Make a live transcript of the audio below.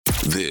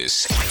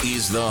This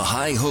is the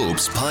High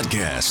Hopes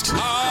Podcast.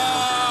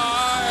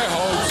 High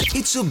Hopes.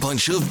 It's a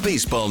bunch of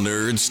baseball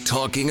nerds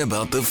talking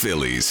about the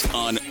Phillies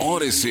on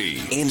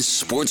Odyssey and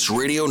Sports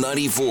Radio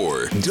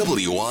 94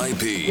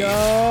 WIP. It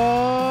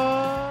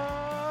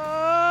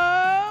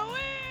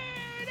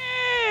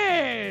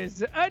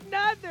is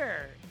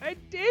another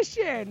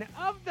edition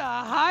of the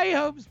High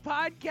Hopes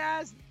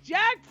Podcast.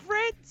 Jack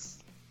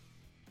Fritz,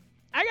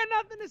 I got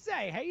nothing to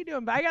say. How you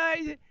doing? How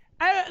you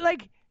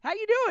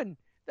doing?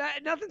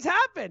 Nothing's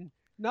happened.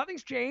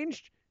 Nothing's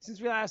changed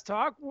since we last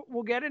talked.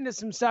 We'll get into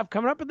some stuff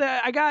coming up. But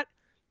I got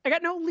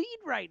no lead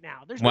right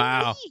now. There's no lead.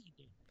 I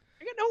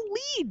got no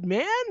lead,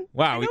 man.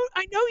 Wow.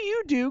 I know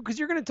you do, because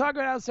you're going to talk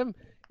about some,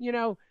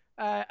 the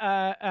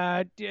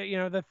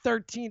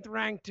 13th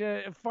ranked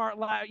foreign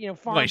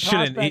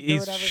prospect.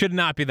 He should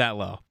not be that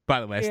low, by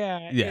the way.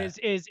 Yeah.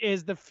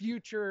 Is the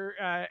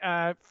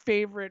future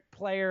favorite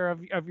player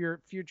of your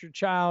future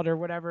child, or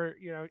whatever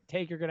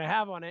take you're going to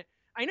have on it.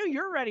 I know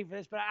you're ready for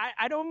this, but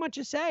I don't have much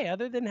to say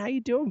other than how you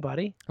doing,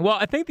 buddy. Well,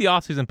 I think the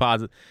offseason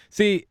positive.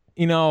 See,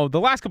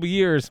 the last couple of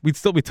years, we'd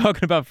still be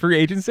talking about free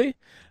agency.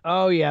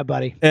 Oh, yeah,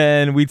 buddy.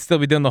 And we'd still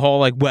be doing the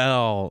whole,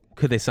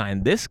 could they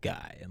sign this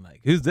guy? And,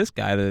 who's this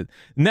guy?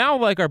 Now,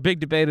 our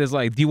big debate is,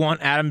 do you want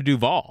Adam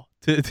Duvall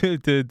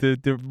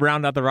to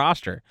round out the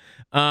roster?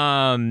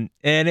 And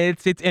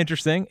it's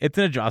interesting. It's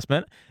an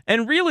adjustment.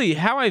 And really,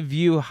 how I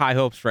view High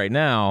Hopes right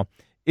now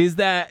is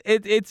that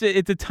it's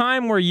a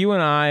time where you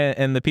and I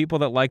and the people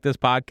that like this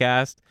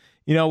podcast,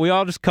 we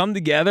all just come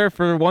together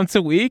for once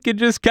a week and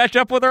just catch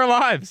up with our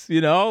lives, I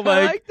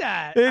like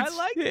that.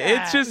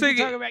 It's just you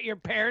talking about your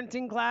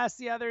parenting class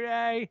the other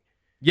day.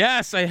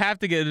 Yes, I have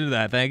to get into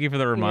that. Thank you for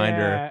the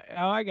reminder.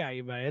 Yeah. Oh, I got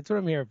you, buddy. That's what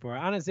I'm here for.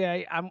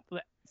 Honestly, I'm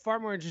far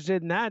more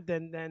interested in that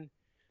than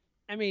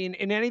in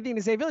anything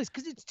to say Phillies,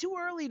 because it's too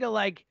early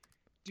to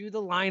do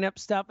the lineup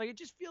stuff. It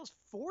just feels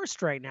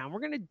forced right now.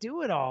 We're gonna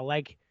do it all.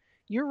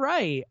 You're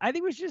right. I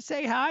think we should just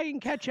say hi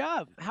and catch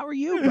up. How are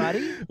you,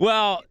 buddy?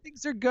 Well,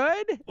 things are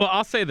good. Well,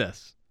 I'll say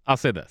this.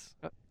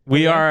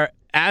 We are,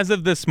 as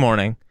of this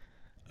morning,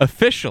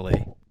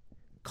 officially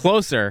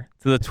closer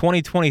to the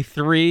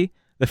 2023,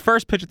 the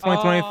first pitch of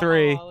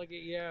 2023, look at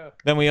you,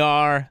 than we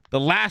are the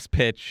last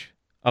pitch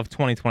of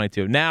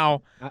 2022.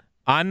 Now,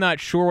 I'm not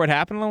sure what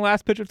happened on the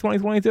last pitch of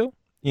 2022.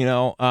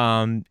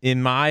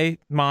 In my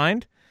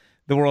mind,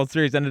 the World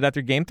Series ended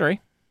after Game 3.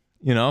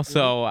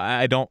 So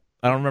I don't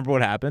remember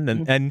what happened.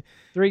 And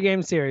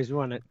 3-game series, we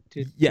won it.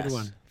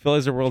 2-1.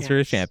 Phillies are World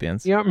Series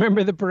champions. You don't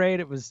remember the parade?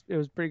 It was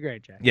pretty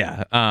great, Jack.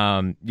 Yeah.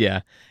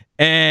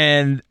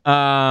 And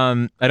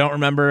I don't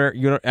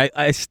remember.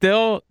 I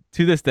still,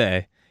 to this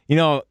day,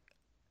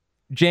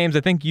 James,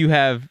 I think you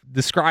have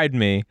described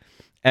me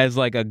as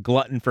a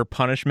glutton for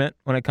punishment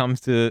when it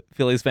comes to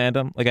Phillies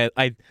fandom.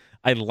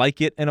 I like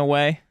it in a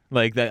way.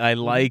 I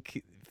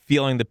like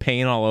feeling the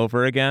pain all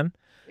over again.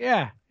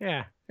 Yeah.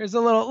 There's a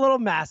little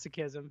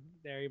masochism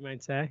there, you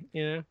might say.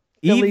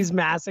 Phillies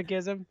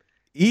masochism.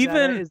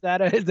 Is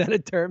that a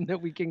term that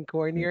we can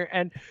coin here?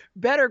 And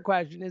better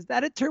question, is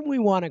that a term we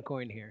want to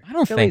coin here? I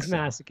don't think so.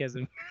 Phillies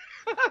masochism.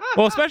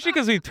 Well, especially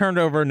because we've turned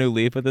over a new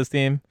leaf with this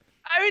team.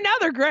 Now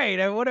they're great.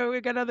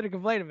 We got nothing to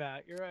complain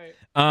about. You're right.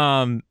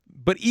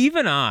 But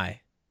even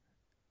I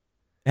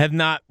have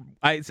not.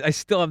 I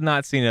still have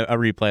not seen a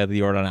replay of the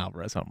Yordan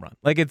Alvarez home run.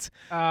 It's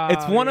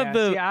one of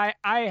the. See, I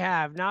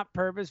have, not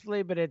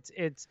purposefully, but it's.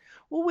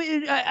 Well,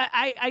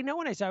 I know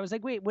when I saw it, I was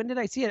like, wait, when did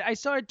I see it? I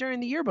saw it during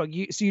the yearbook.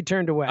 So you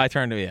turned away. I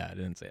turned away. Yeah, I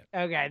didn't see it.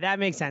 Okay, that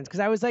makes sense, because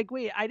I was like,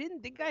 wait, I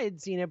didn't think I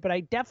had seen it, but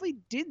I definitely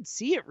did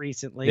see it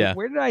recently. Yeah.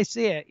 Where did I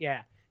see it?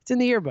 Yeah, it's in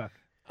the yearbook.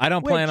 I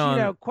don't plan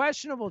on.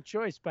 Questionable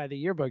choice by the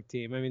yearbook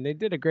team. They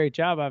did a great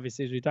job,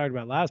 obviously, as we talked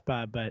about last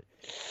pod, but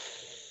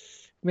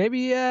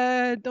maybe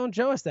don't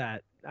show us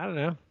that. I don't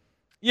know.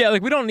 Yeah,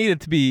 we don't need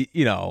it to be,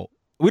 we don't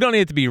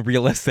need it to be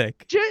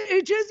realistic.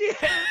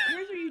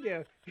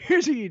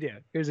 Here's what you do.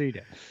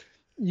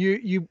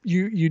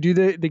 You do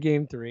the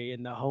Game 3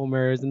 and the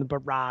homers and the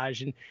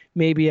barrage and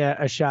maybe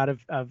a shot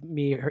of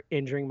me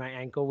injuring my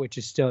ankle, which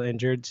is still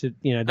injured. So,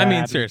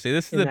 seriously,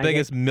 this is the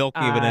biggest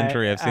milking of an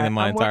injury I've seen in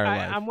my entire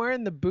life. I'm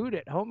wearing the boot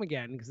at home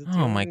again.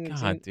 Oh, my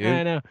God,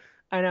 dude.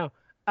 I know.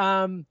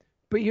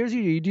 But here's what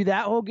you do. You do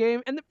that whole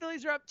game, and the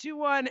Phillies are up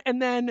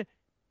 2-1,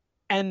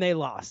 and they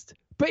lost.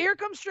 But here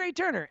comes Trey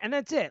Turner, and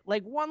that's it.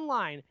 One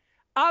line.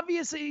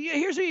 Obviously,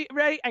 here's what you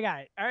ready. I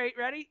got it. All right,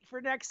 ready for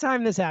next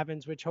time this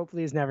happens, which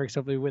hopefully is never, because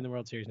hopefully we win the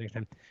World Series next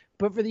time.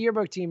 But for the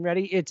yearbook team,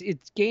 ready?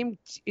 It's Game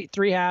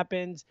 3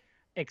 happens.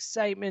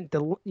 Excitement.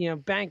 The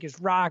bank is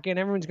rocking.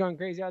 Everyone's going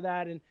crazy on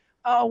that, and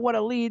what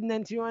a lead, and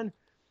then 2-1.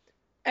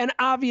 And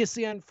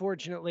obviously,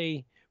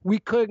 unfortunately, we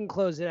couldn't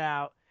close it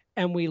out,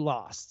 and we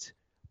lost.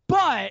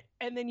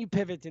 And then you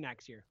pivot to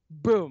next year.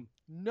 Boom.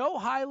 No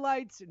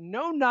highlights,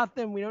 no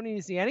nothing. We don't need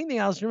to see anything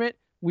else from it.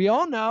 We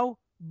all know.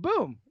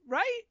 Boom.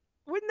 Right?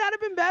 Wouldn't that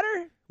have been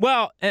better?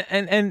 Well,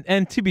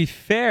 and to be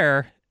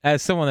fair,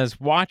 as someone that's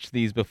watched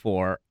these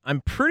before,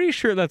 I'm pretty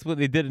sure that's what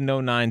they did in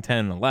 09, 10,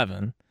 and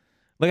 11.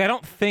 Now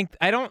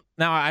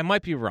I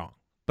might be wrong,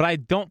 but I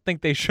don't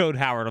think they showed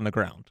Howard on the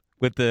ground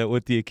with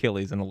the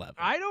Achilles in 11.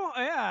 I don't.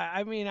 Yeah,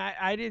 I mean,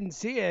 I didn't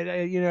see it.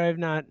 I've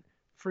not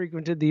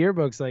frequented the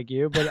yearbooks like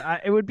you,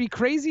 but it would be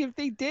crazy if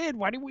they did.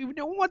 Why do we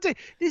no one wants to?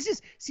 This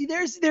is see.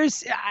 There's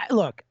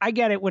look. I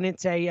get it when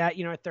it's a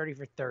 30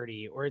 for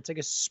 30, or it's like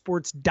a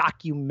sports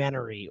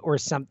documentary or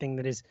something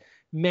that is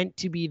meant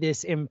to be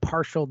this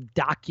impartial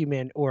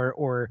document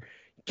or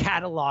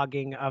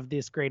cataloging of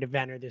this great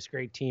event or this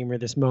great team or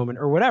this moment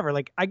or whatever.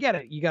 Like, I get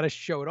it. You got to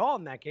show it all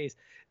in that case.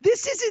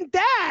 This isn't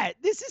that.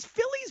 This is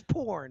Phillies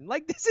porn.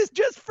 Like, this is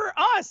just for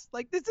us.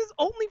 Like, this is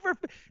only for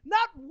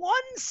not one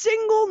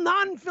single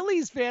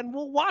non-Phillies fan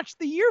will watch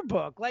the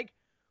yearbook. Like,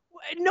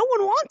 no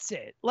one wants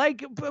it.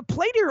 Like,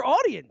 play to your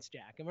audience,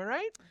 Jack. Am I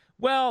right?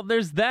 Well,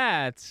 there's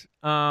that.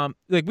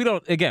 Like we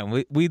don't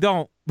we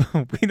don't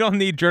we don't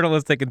need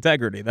journalistic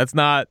integrity.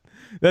 That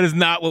is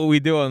not what we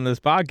do on this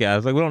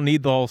podcast. Like, we don't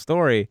need the whole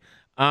story.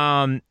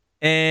 And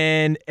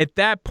at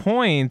that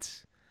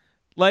point,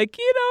 like,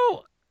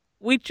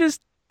 we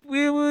just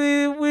we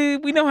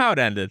know how it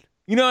ended.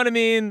 You know what I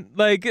mean?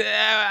 Like,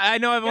 I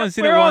know I've only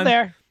seen it once. We're all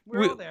there.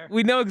 We're all there.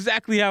 We know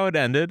exactly how it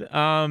ended.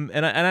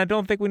 And I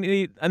don't think we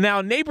need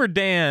now. Neighbor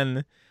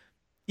Dan.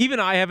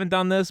 Even I haven't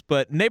done this,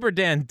 but Neighbor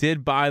Dan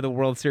did buy the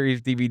World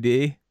Series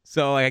DVD,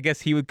 so I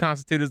guess he would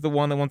constitute as the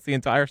one that wants the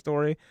entire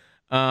story.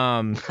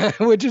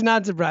 Which is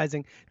not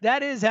surprising.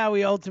 That is how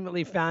we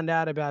ultimately found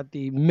out about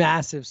the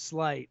massive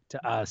slight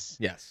to us.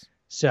 Yes.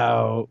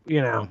 So,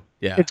 yeah,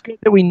 it's good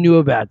that we knew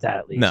about that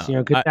at least.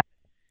 No,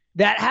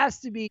 that has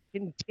to be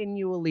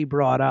continually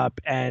brought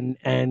up and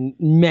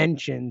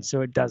mentioned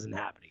so it doesn't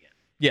happen again.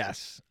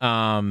 Yes.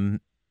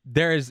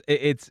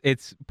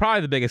 It's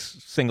probably the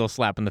biggest single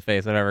slap in the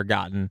face I've ever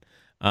gotten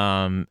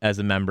as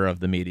a member of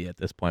the media at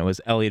this point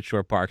was Elliot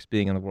Shore-Parks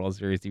being in the World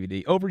Series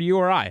DVD over you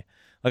or I.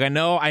 Like, I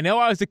know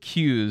I was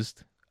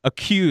accused,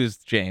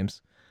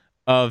 James,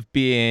 of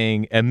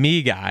being a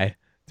me guy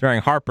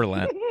during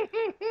Harperland.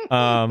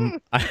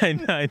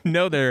 I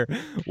know there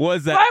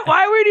was that.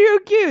 Why were you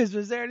accused?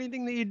 Was there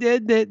anything that you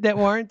did that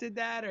warranted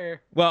that,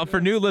 or? Well,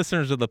 for new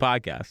listeners of the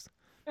podcast.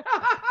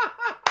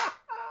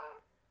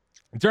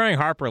 During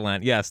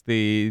Harperland, yes,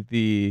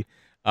 the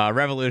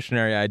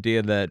revolutionary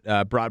idea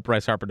that brought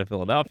Bryce Harper to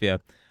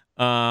Philadelphia,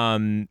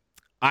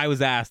 I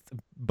was asked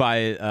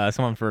by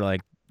someone for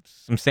like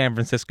some San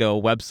Francisco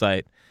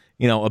website,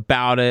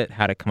 about it,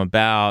 how'd it come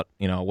about,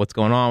 what's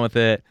going on with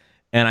it,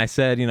 and I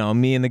said,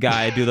 me and the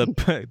guy I do the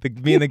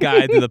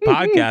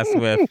podcast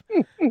with,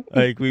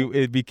 like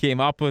we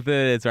came up with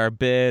it. It's our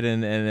bid,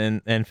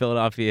 and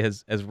Philadelphia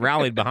has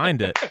rallied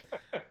behind it.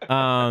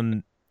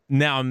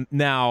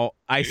 Now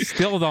I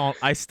still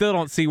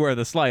don't see where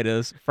the slight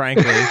is,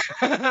 frankly.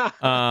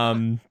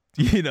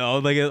 Like,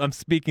 I'm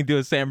speaking to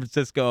a San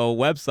Francisco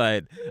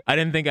website. I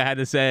didn't think I had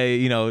to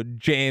say,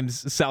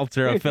 James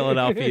Seltzer of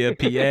Philadelphia,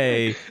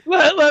 PA.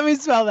 Let me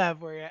spell that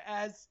for you.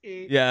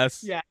 S-E.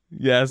 Yes. Yeah.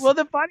 Yes. Well,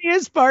 the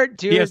funniest part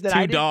too is that two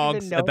I didn't dogs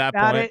even know at that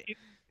about point. it.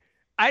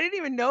 I didn't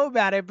even know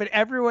about it, but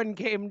everyone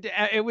came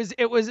to it was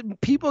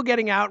people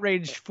getting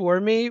outraged for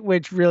me,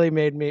 which really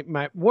made me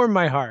warm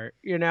my heart.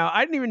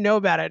 I didn't even know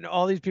about it, and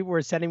all these people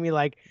were sending me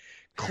like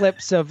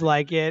clips of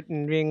like it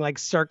and being like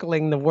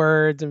circling the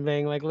words and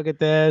being like, look at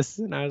this,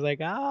 and I was like,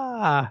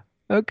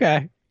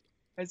 okay,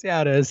 I see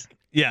how it is.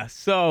 Yeah.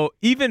 So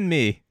even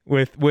me,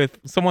 with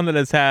someone that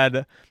has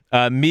had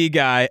me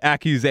guy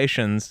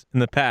accusations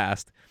in the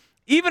past,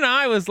 even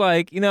I was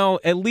like,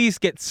 at least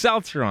get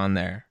Seltzer on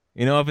there.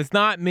 If it's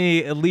not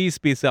me, at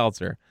least be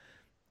Seltzer.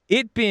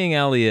 It being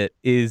Elliot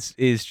is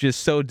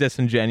just so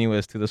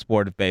disingenuous to the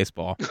sport of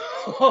baseball.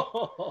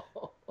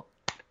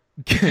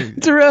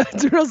 It's a real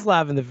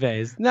slap in the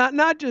face.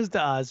 Not just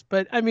to us,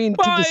 but I mean,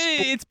 well,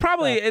 it's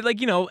probably like,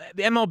 the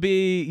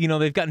MLB,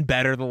 they've gotten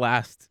better the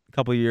last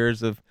couple of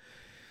years of,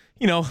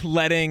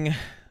 letting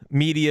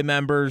media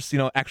members,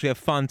 actually have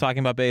fun talking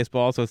about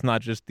baseball. So it's not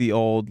just the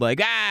old like,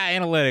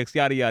 analytics,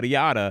 yada, yada,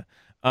 yada.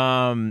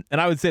 And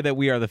I would say that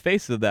we are the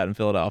faces of that in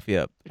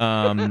Philadelphia.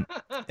 And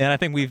I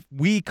think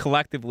we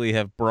collectively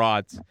have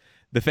brought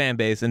the fan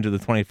base into the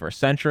 21st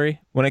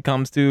century when it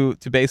comes to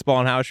baseball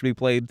and how it should be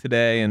played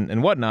today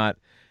and whatnot.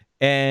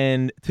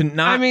 And to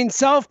not,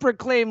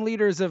 self-proclaimed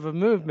leaders of a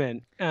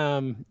movement,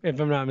 if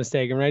I'm not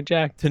mistaken, right,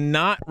 Jack? To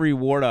not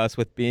reward us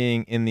with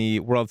being in the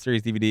World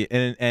Series DVD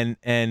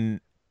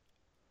and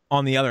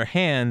on the other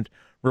hand,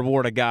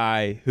 reward a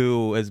guy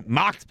who has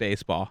mocked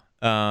baseball,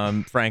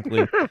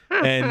 frankly,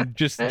 and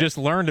just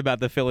learned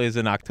about the Phillies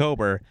in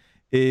October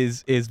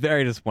is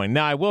very disappointing.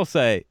 Now, I will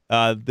say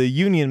the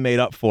union made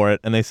up for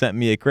it, and they sent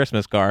me a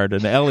Christmas card.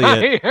 And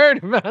Elliot, I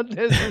heard about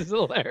this. It's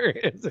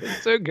hilarious.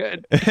 It's so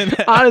good.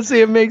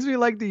 Honestly, it makes me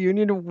like the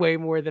union way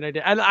more than I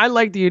did. I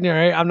like the union.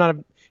 Right? I'm not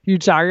a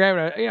huge soccer guy,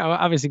 but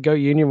obviously go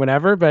union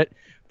whenever. But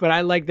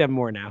I like them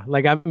more now.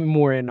 Like, I'm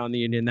more in on the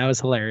union. That was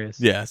hilarious.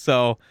 Yeah.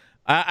 So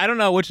I don't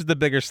know which is the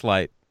bigger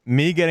slight: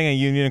 me getting a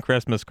union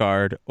Christmas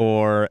card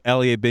or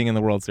Elliot being in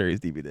the World Series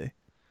DVD.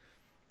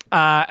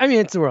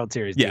 It's the World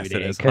Series DVD. Yes,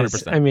 it is,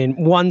 100%.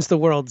 One's the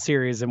World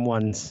Series and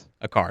one's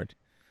a card.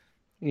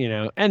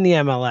 and the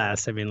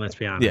MLS. I mean, let's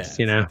be honest,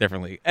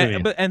 differently.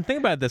 And think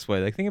about it this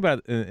way. Like, think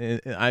about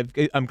it.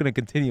 I'm going to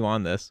continue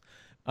on this.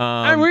 We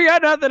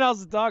got nothing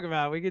else to talk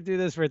about. We could do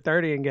this for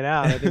 30 and get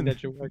out. I think that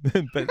should work.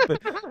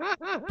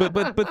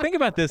 but think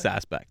about this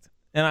aspect.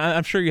 And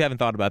I'm sure you haven't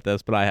thought about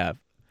this, but I have.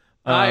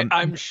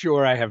 I'm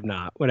sure I have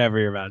not. Whatever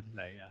you're about to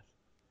say, yes.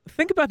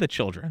 Think about the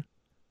children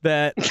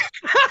that.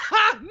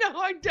 No,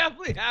 I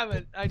definitely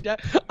haven't.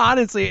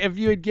 Honestly, if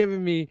you had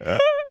given me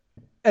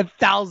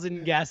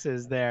 1,000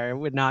 guesses, there, I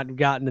would not have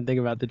gotten to think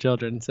about the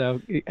children.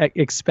 So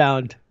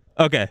expound.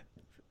 Okay,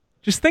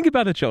 just think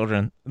about the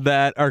children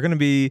that are going to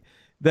be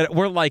that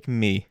were like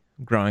me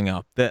growing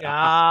up.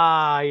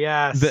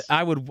 Yes. That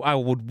I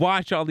would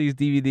watch all these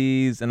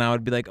DVDs and I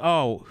would be like,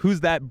 oh, who's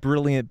that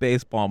brilliant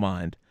baseball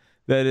mind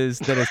that is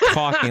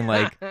talking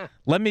like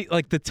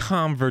the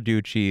Tom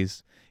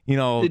Verducci's,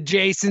 the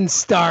Jason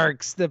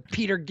Starks, the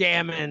Peter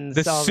Gammons,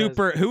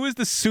 who is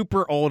the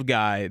super old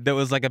guy that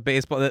was like a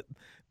baseball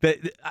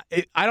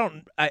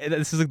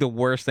this is like the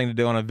worst thing to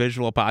do on a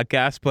visual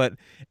podcast, but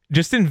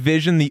just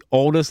envision the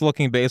oldest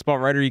looking baseball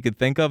writer you could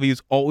think of. He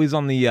was always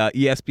on the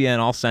ESPN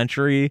All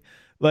Century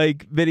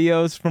like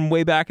videos from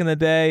way back in the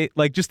day,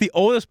 like just the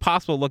oldest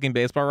possible looking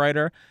baseball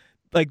writer.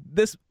 Like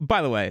this,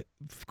 by the way,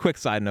 quick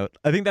side note,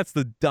 I think that's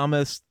the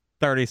dumbest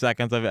 30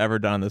 seconds I've ever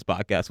done on this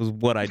podcast was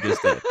what I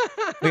just did.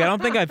 Like, I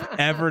don't think I've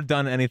ever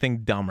done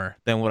anything dumber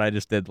than what I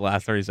just did the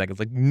last 30 seconds.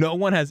 Like, no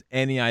one has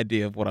any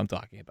idea of what I'm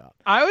talking about.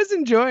 I was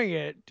enjoying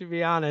it, to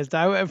be honest.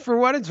 For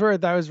what it's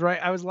worth, I was right.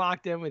 I was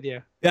locked in with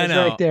you. I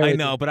know, right there I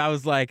know, but I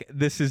was like,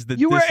 this is the.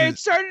 It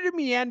started to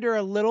meander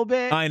a little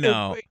bit. I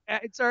know.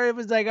 It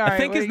was like, all right. I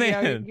think his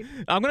name.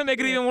 I'm gonna make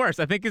it even worse.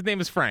 I think his name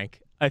is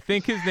Frank.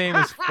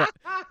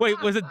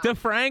 Wait, was it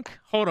DeFrank?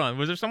 Hold on.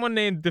 Was there someone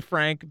named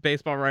DeFrank,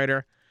 baseball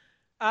writer?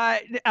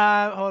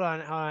 Hold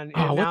on.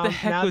 Oh, what the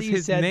heck was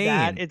his name?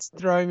 That, it's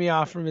throwing me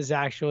off from his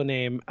actual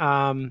name.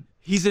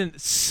 He's a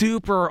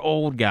super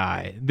old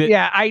guy.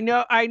 Yeah, I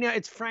know.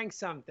 It's Frank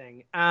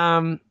something.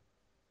 I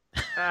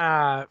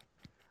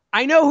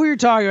know who you're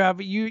talking about,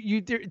 but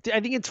I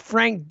think it's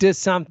Frank de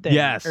something.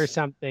 Yes. Or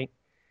something.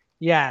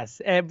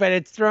 Yes, but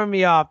it's throwing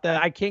me off.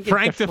 That I can't get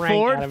Frank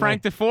DeFord.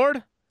 Frank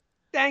DeFord.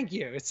 Thank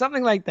you. It's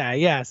something like that.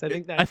 Yes, I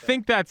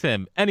think that's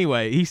him.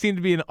 Anyway, he seemed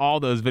to be in all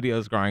those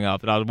videos growing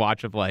up that I would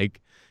watch of like,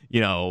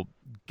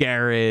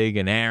 Gehrig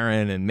and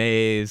Aaron and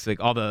Mays,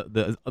 like all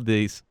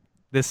these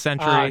this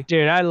century.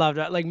 Dude, I loved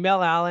it. Like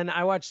Mel Allen.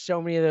 I watched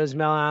so many of those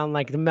Mel Allen,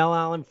 like the Mel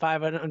Allen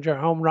 500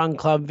 Home Run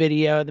Club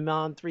video, the Mel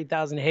Allen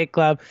 3000 Hit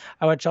Club.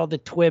 I watched all the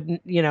Twib,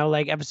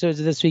 like episodes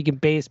of This Week in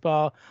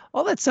Baseball.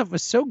 All that stuff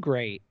was so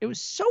great. It was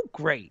so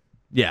great.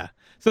 Yeah.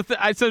 So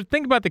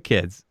think about the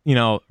kids,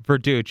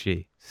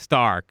 Verducci,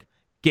 Stark,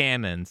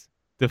 Gammons,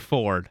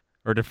 DeFord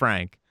or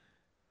DeFrank.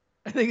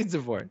 I think it's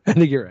DeFord. I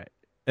think you're right.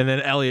 And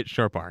then Elliot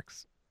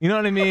Shorr-Parks. You know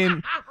what I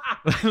mean?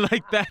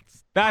 Like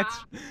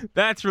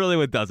that's really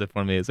what does it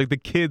for me. It's like the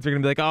kids are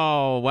gonna be like,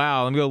 oh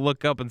wow, let me go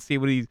look up and see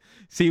what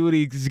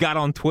he's got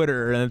on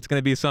Twitter, and it's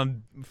gonna be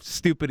some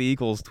stupid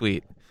Eagles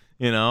tweet.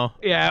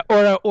 Yeah,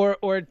 or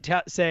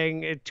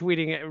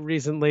tweeting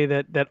recently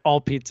that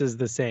all pizza's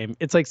the same.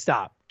 It's like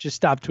just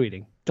stop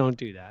tweeting. Don't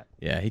do that.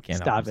 Yeah, he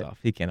can't help himself.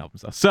 He can't help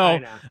himself. So,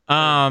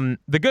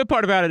 the good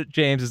part about it,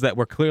 James, is that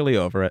we're clearly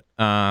over it.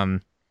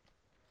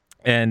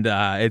 And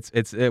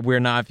we're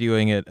not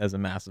viewing it as a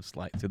massive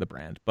slight to the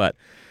brand, but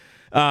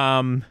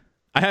I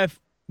have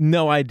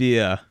no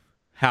idea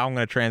how I'm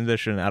going to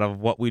transition out of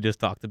what we just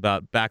talked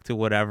about back to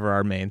whatever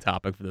our main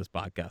topic for this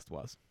podcast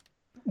was.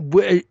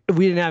 We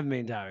didn't have a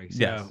main topic, so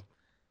yes.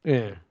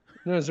 Yeah,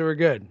 no, so we're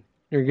good.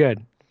 You're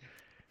good.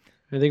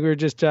 I think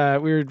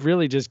we were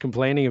really just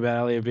complaining about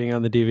Elliot being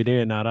on the DVD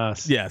and not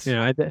us. Yes.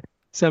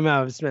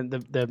 Somehow I've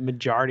spent the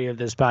majority of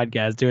this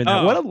podcast doing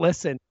that. Oh. What a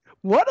listen.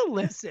 What a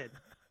listen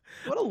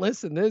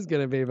this is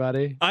going to be,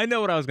 buddy. I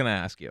know what I was going to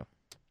ask you.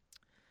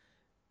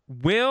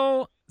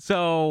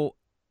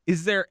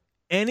 Is there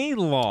any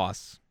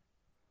loss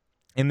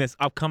in this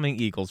upcoming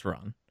Eagles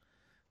run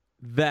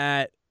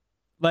that,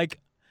 like,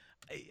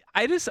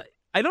 I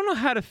don't know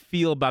how to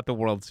feel about the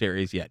World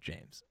Series yet,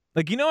 James.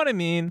 Like, you know what I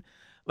mean?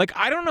 Like,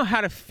 I don't know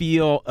how to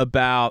feel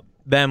about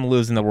them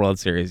losing the World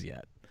Series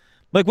yet.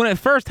 Like, when it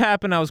first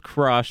happened, I was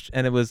crushed,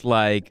 and it was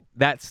like,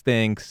 that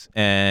stinks,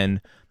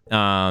 and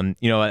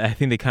I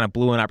think they kind of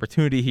blew an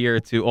opportunity here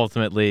to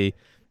ultimately,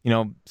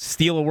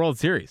 steal a World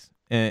Series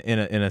in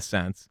a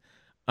sense.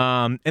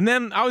 And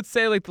then I would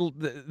say like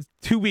the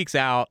 2 weeks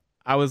out,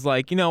 I was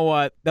like, you know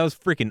what? That was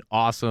freaking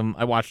awesome.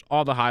 I watched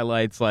all the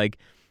highlights, like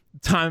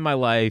time of my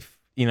life,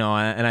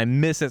 and I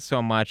miss it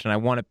so much, and I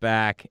want it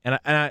back. And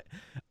I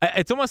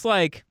it's almost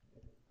like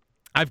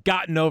I've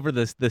gotten over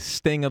the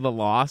sting of the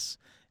loss.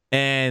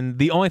 And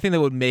the only thing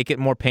that would make it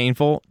more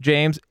painful,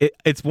 James,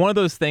 it's one of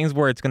those things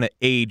where it's going to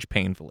age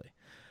painfully.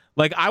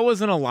 Like, I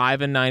wasn't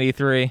alive in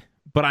 93,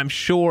 but I'm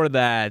sure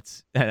that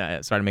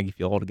sorry to make you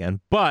feel old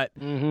again, but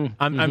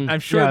I'm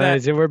sure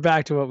that we're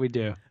back to what we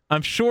do.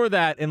 I'm sure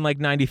that in like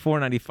 94,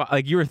 95,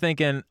 like you were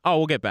thinking, oh,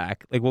 we'll get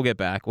back. Like, we'll get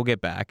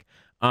back.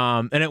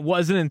 And it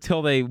wasn't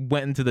until they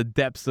went into the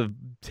depths of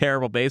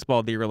terrible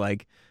baseball that you were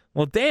like,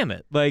 well, damn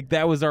it. Like,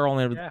 that was our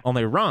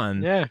only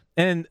run. Yeah.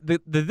 And the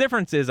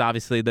difference is,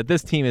 obviously, that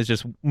this team is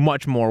just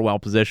much more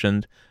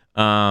well-positioned.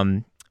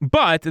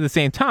 But at the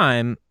same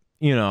time,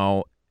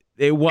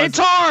 it's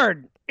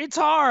hard. It's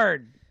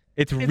hard.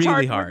 It's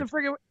really hard.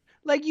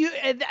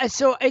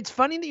 So it's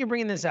funny that you're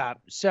bringing this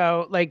up.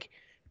 So, like,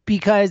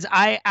 because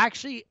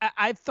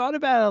I've thought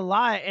about it a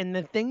lot, and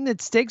the thing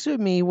that sticks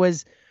with me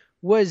was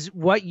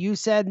what you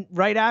said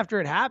right after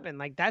it happened.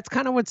 Like, that's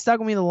kind of what stuck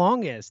with me the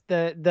longest.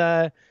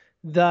 They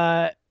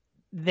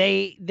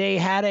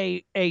had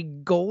a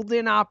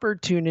golden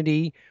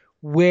opportunity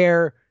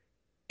where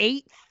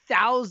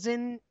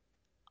 8,000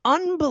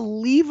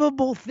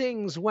 unbelievable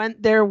things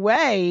went their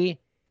way,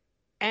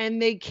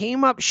 and they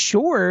came up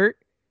short,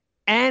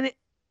 and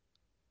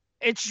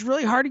it's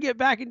really hard to get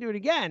back and do it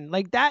again.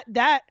 Like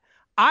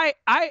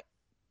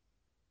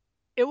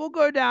it will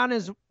go down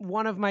as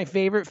one of my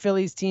favorite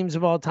Phillies teams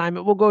of all time.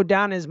 It will go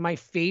down as my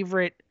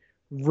favorite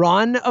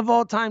run of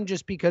all time,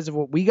 just because of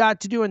what we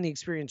got to do and the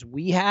experience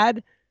we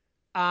had.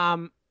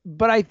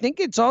 But I think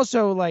it's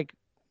also like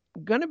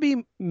going to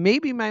be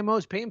maybe my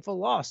most painful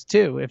loss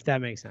too, if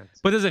that makes sense.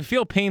 But does it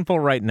feel painful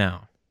right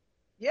now?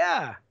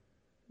 Yeah,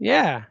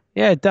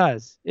 it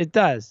does. It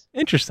does.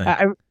 Interesting.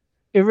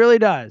 It really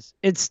does.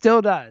 It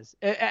still does.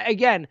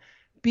 And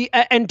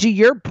to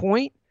your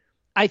point,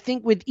 I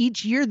think with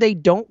each year they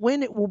don't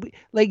win, it will be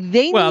like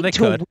they need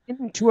to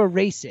win to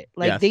erase it.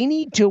 Like, yes. They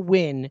need to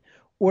win,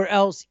 or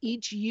else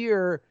each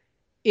year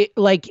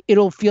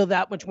it'll feel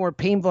that much more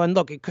painful. And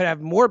look, it could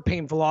have more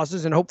painful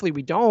losses, and hopefully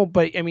we don't.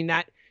 But I mean,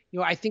 that,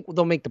 I think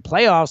they'll make the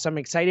playoffs. I'm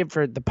excited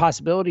for the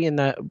possibility and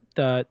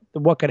the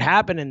what could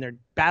happen, and they're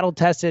battle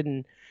tested,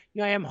 and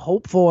I am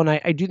hopeful, and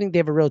I do think they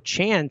have a real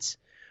chance.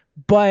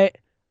 But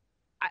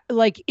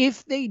like,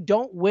 if they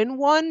don't win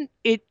one,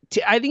 I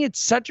think it's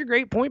such a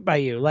great point by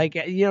you. Like,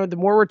 the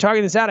more we're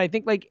talking this out, I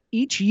think like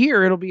each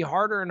year it'll be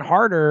harder and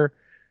harder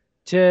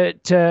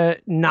to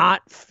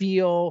not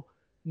feel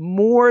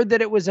more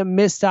that it was a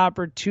missed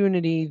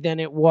opportunity than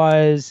it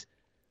was,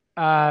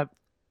 then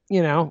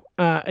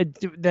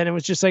it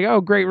was just like, oh,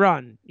 great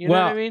run. You know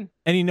what I mean?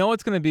 And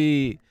what's going to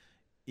be,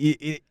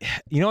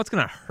 what's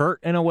going to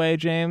hurt in a way,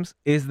 James,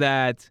 is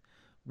that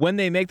when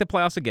they make the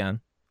playoffs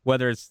again,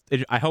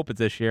 I hope it's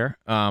this year,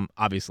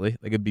 obviously,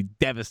 like, it'd be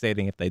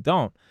devastating if they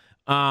don't.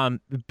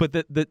 But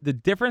the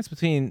difference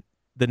between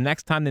the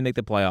next time they make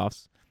the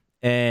playoffs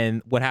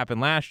and what happened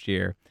last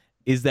year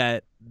is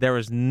that there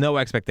was no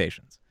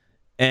expectations.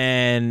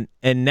 And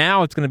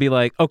now it's going to be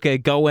like, okay,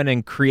 go in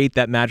and create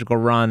that magical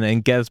run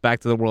and get us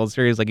back to the World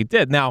Series like you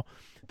did. Now,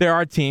 there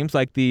are teams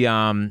like the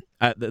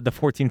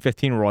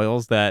 14-15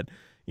 Royals that,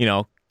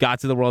 got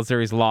to the World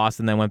Series, lost,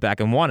 and then went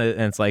back and won it.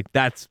 And it's like,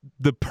 that's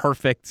the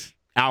perfect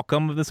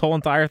outcome of this whole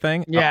entire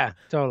thing. Yeah,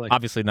 totally.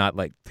 Obviously not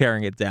like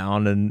tearing it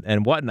down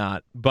and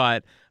whatnot,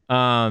 but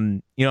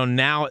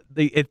now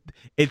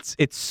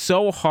it's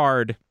so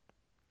hard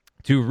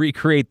to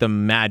recreate the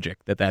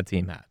magic that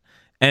team had,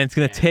 and it's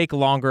going to take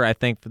longer. I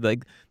think for the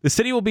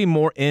city will be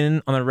more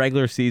in on the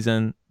regular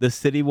season. The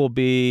city will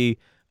be,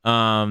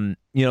 the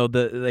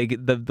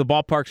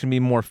ballpark's going to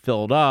be more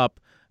filled up,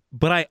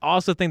 but I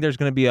also think there's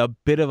going to be a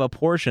bit of a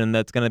portion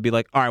that's going to be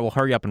like, all right, well,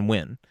 hurry up and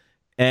win.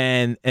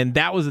 And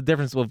that was the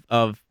difference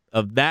of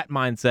that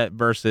mindset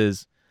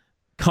versus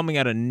coming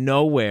out of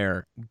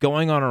nowhere,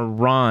 going on a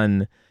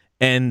run,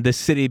 and the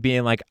city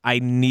being like, I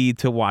need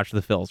to watch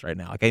the Phils right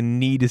now. Like, I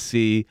need to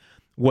see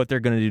what they're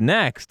going to do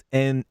next.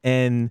 And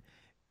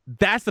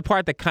that's the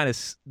part that kind of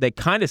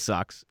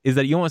sucks, is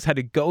that you almost had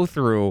to go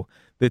through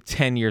the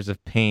 10 years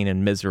of pain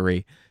and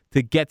misery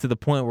to get to the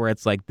point where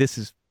it's like, this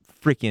is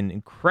freaking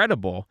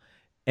incredible.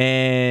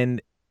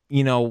 And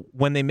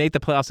when they make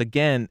the playoffs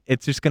again,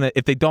 it's just going to,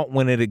 if they don't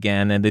win it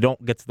again and they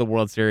don't get to the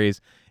World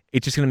Series,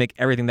 it's just going to make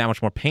everything that much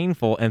more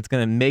painful, and it's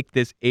going to make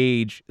this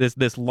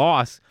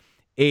loss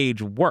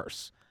age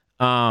worse.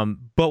 But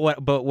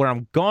what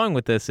I'm going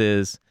with this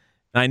is,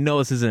 and I know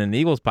this isn't an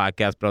Eagles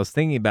podcast, but I was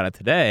thinking about it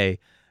today,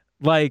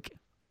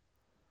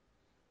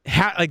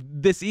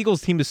 this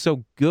Eagles team is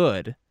so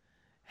good.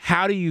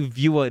 How do you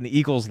view an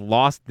Eagles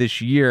loss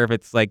this year? If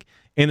it's like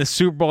in the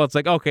Super Bowl, it's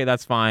like, okay,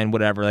 that's fine,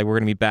 whatever. Like, we're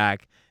going to be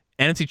back.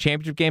 NFC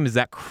Championship game, is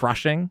that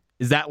crushing?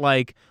 Is that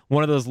like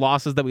one of those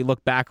losses that we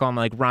look back on,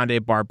 like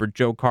Rondé Barber,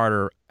 Joe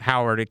Carter,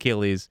 Howard,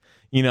 Achilles?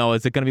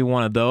 Is it going to be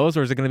one of those,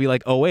 or is it going to be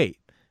like 2008,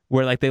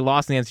 where like they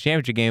lost in the NFC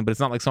Championship game, but it's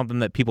not like something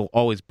that people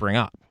always bring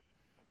up?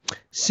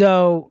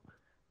 So,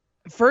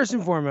 first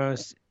and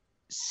foremost,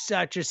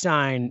 such a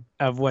sign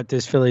of what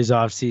this Phillies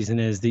offseason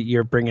is that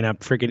you're bringing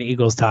up freaking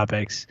Eagles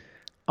topics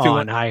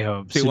on High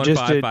Hopes.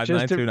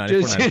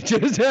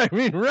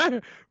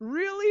 215-592-9490.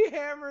 Really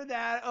hammer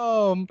that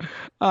home.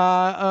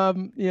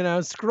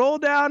 Scroll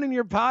down in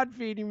your pod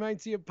feed. You might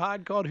see a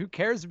pod called "Who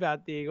Cares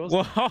About the Eagles."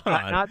 Well, hold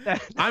on. Not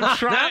that.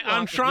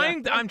 I'm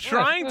trying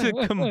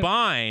to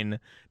combine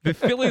the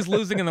Phillies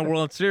losing in the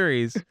World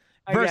Series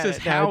versus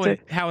it's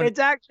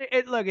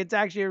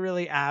actually a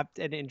really apt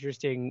and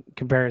interesting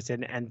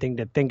comparison and thing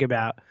to think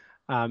about.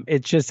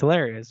 It's just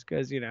hilarious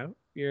because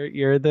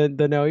you're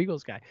the no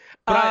Eagles guy.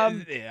 But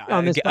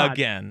On this pod.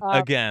 again,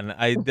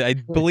 I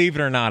believe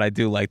it or not, I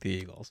do like the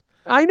Eagles.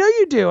 I know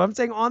you do. I'm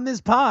saying on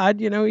this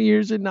pod, you're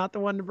usually not the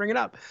one to bring it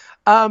up.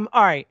 All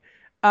right.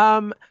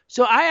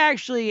 So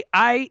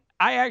I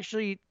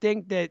actually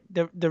think that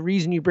the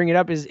reason you bring it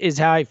up is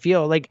how I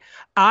feel. Like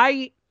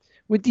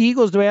with the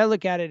Eagles, the way I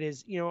look at it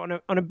is, on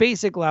a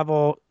basic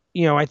level,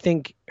 I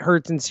think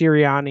Hurts and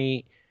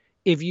Sirianni,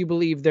 if you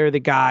believe they're the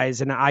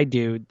guys, and I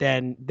do,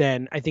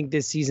 then I think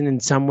this season in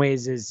some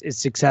ways is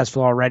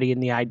successful already in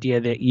the idea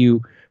that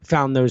you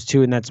found those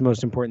two, and that's the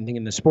most important thing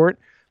in the sport.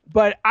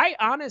 But I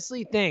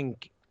honestly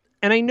think,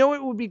 and I know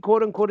it would be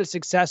quote unquote a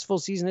successful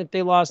season if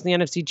they lost in the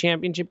NFC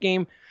Championship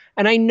game.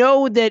 And I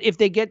know that if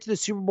they get to the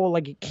Super Bowl,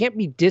 like, it can't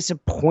be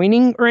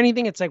disappointing or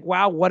anything. It's like,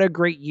 wow, what a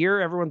great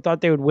year. Everyone thought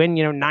they would win,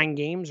 9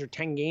 games or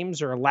 10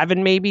 games or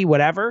 11 maybe,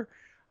 whatever.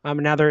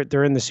 And now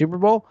they're in the Super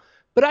Bowl.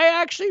 But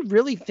I actually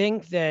really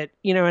think that,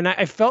 and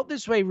I felt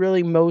this way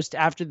really most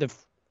after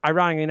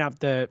ironically enough,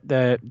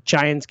 the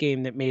Giants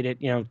game that made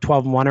it,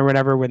 12-1 or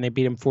whatever when they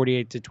beat them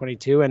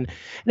 48-22. And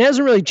it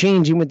hasn't really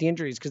changed even with the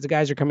injuries because the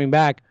guys are coming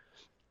back.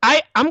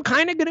 I'm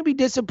kind of going to be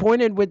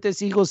disappointed with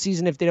this Eagles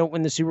season if they don't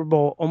win the Super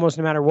Bowl almost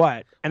no matter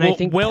what. And I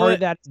think part of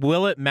that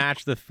will it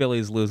match the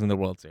Phillies losing the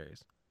World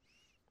Series?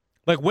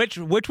 Like which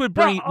would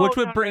bring no. The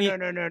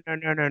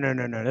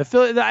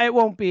Phillies, it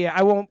won't be.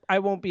 I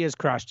won't be as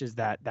crushed as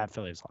that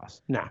Phillies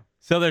loss. No.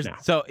 So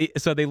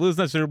they lose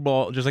the Super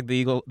Bowl just like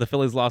the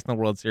Phillies lost in the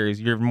World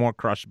Series. You're more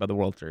crushed by the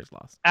World Series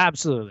loss.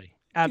 Absolutely.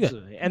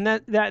 And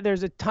that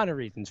there's a ton of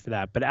reasons for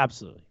that, but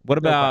absolutely. What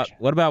about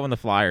when the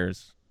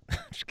Flyers?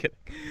 Just kidding.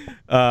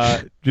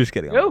 Just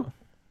kidding.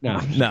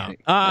 No.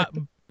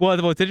 Well,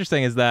 what's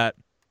interesting is that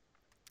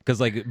because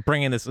like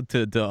bringing this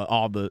to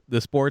all the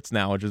sports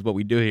now, which is what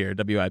we do here at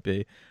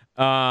WIP,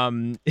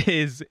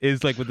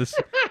 is like with this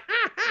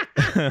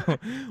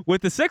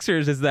with the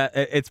Sixers is that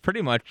it's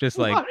pretty much just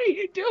like. What are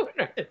you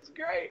doing? It's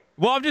great.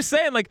 Well, I'm just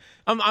saying, like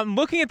I'm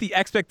looking at the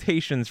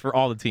expectations for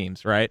all the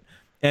teams, right?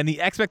 And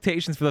the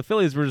expectations for the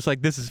Phillies were just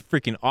like, this is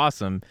freaking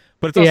awesome.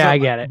 But it's also, I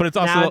get it. But it's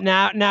also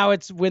now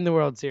it's win the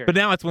World Series. But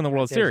now it's win the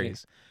World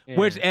Series, yeah.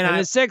 which and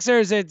the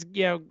Sixers, it's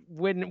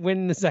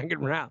win the second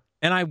round.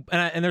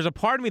 And there's a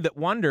part of me that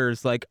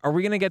wonders, like, are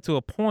we gonna get to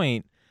a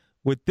point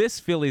with this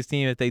Phillies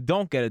team if they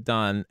don't get it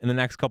done in the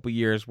next couple of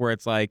years, where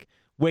it's like,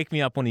 wake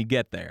me up when you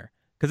get there?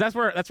 Because that's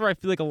where I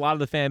feel like a lot of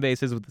the fan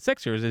base is with the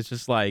Sixers. It's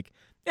just like.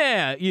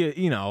 Yeah,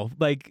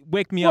 like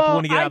wake me up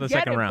when you get out of the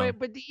second round.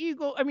 But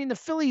the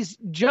Phillies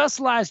just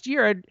last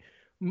year had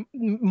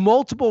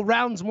multiple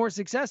rounds more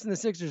success than the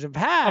Sixers have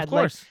had. Of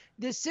course. Like,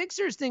 the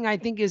Sixers thing, I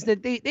think, is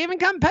that they haven't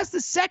gotten past the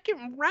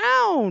second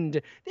round.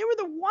 They were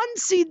the 1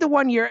 seed the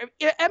one year.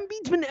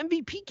 Embiid's been an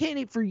MVP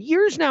candidate for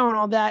years now and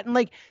all that. And,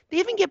 like, they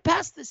haven't get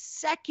past the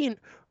second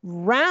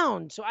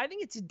round. So I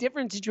think it's a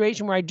different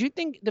situation where I do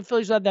think the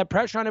Phillies will have that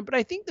pressure on it. But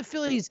I think the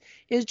Phillies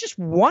is just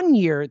 1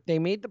 year they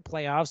made the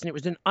playoffs, and it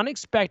was an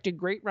unexpected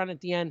great run at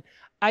the end.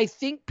 I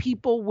think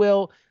people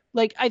will –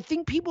 I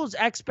think people's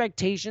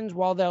expectations,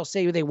 while they'll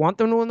say they want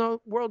them to win the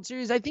World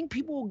Series, I think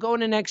people will go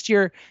into next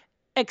year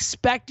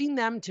expecting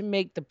them to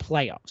make the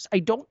playoffs. I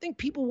don't think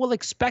people will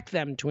expect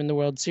them to win the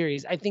World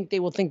Series. I think they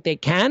will think they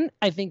can.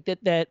 I think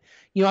that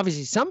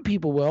obviously some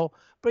people will,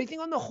 but I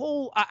think on the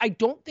whole, I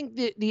don't think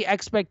that the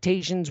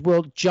expectations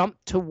will jump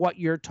to what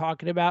you're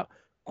talking about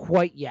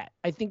quite yet.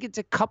 I think it's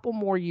a couple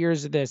more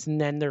years of this and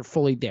then they're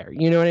fully there.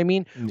 You know what I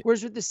mean? Yeah.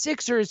 Whereas with the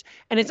Sixers,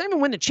 and it's not even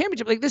win the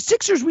championship, like the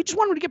Sixers, we just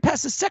want them to get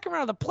past the second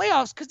round of the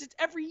playoffs because it's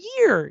every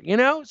year,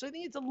 So I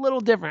think it's a little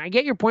different. I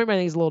get your point, but I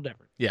think it's a little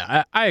different.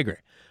 Yeah, I agree.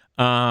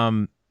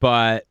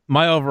 But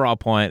my overall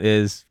point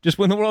is just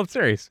win the World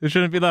Series. It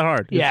shouldn't be that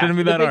hard. It shouldn't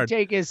be that hard. The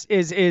big take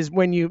is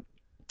when you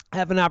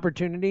have an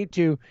opportunity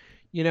to,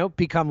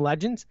 become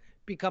legends.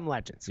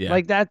 Yeah.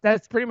 Like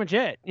that's pretty much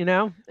it,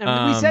 And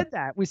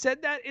we said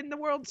that in the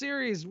World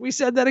Series. We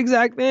said that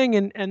exact thing,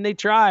 and they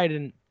tried,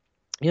 and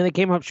they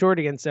came up short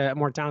against a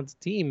more talented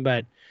team.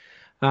 But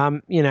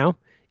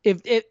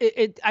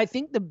if I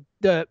think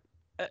the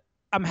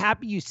I'm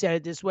happy you said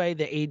it this way,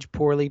 the age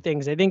poorly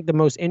things. I think the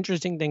most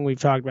interesting thing we've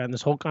talked about in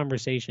this whole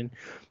conversation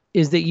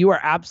is that you are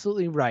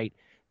absolutely right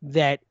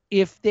that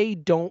if they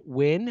don't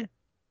win,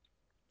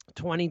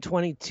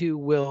 2022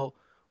 will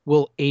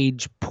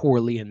age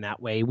poorly in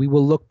that way. We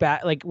will look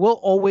back, like we'll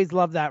always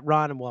love that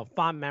run and we'll have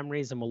fond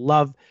memories and we'll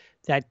love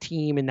that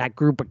team and that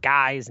group of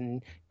guys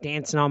and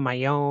dancing on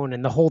my own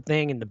and the whole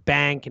thing and the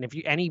bank. And if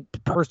any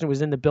person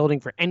was in the building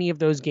for any of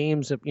those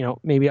games,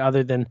 maybe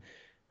other than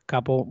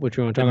couple, which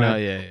we want to talk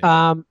about.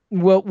 Yeah.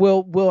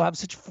 We'll have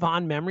such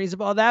fond memories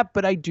of all that.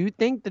 But I do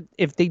think that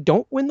if they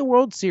don't win the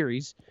World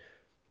Series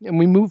and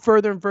we move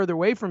further and further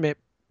away from it,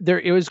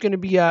 it was going to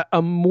be a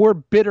more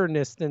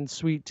bitterness than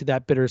sweet to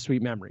that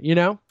bittersweet memory,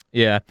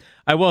 Yeah.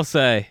 I will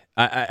say,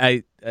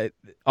 I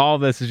all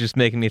this is just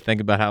making me think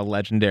about how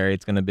legendary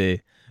it's going to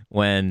be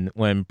when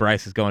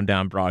Bryce is going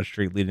down Broad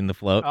Street leading the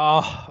float.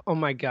 Oh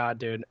my God,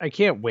 dude. I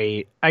can't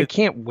wait.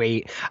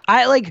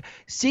 I like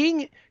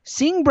seeing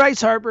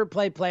Bryce Harper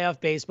play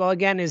playoff baseball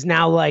again is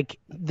now like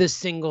the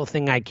single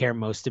thing I care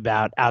most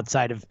about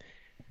outside of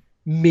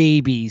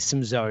maybe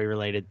some Zoe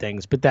related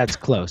things, but that's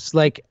close.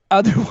 Like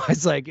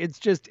otherwise, like it's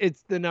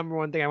the number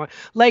one thing I want.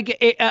 Like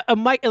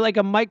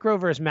a micro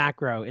versus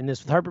macro in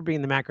this with Harper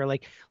being the macro.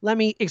 Like let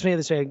me explain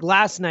this way. Like,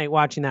 last night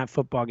watching that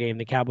football game,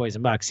 the Cowboys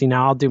and Bucks. See,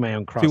 now I'll do my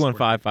own crossword.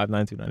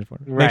 215-592-94.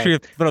 Right. Make sure you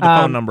throw the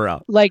phone number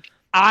out. Like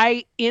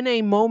in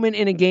a moment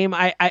in a game,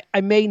 I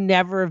may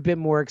never have been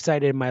more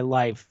excited in my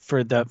life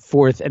for the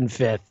fourth and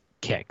fifth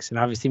kicks, and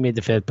obviously made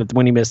the fifth, but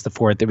when he missed the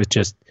fourth, it was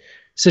just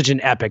such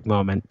an epic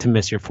moment to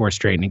miss your fourth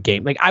straight in a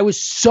game. Like I was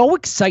so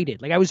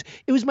excited. Like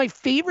it was my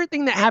favorite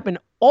thing that happened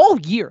all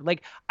year.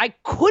 Like I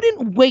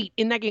couldn't wait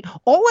in that game.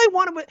 All I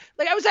wanted was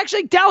like, I was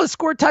actually like, Dallas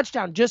scored a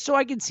touchdown just so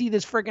I could see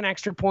this freaking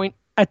extra point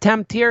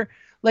attempt here.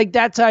 Like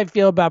that's how I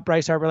feel about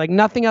Bryce Harper. Like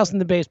nothing else in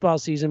the baseball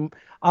season.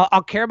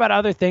 I'll care about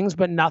other things,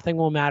 but nothing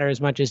will matter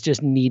as much as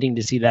just needing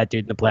to see that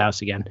dude in the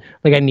playoffs again.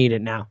 Like I need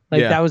it now.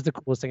 Like that was the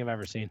coolest thing I've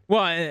ever seen.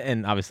 Well,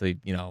 and obviously,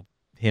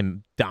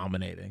 him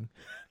dominating.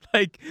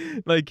 like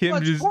him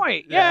that's just the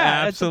point.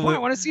 Yeah, absolutely. That's the point. I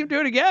want to see him do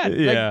it again.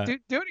 Yeah.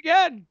 Like, do it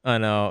again. I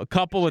know.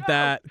 Couple with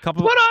that. Put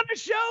on a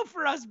show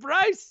for us,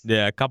 Bryce.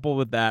 Yeah, couple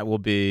with that will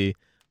be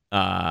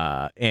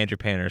Andrew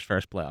Painter's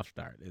first playoff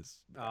start.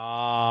 It's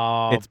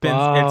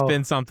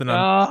been something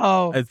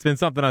it's been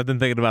something I've been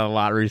thinking about a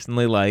lot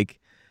recently. Like,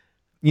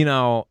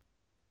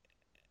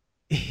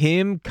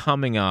 him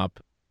coming up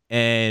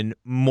and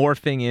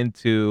morphing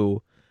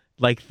into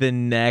like the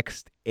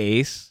next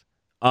ace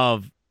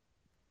of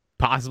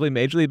possibly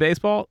Major League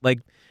Baseball. Like,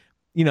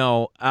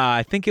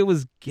 I think it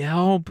was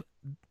Gelb.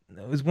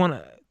 It was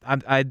one.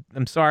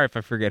 I'm sorry if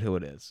I forget who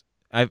it is.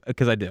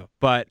 Because I do.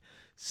 But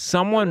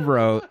someone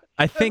wrote.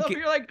 I think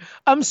you're like,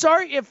 I'm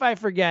sorry if I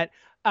forget.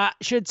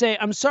 Should say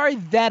I'm sorry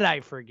that I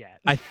forget.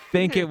 I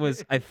think it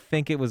was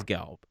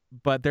Gelb.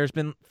 But there's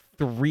been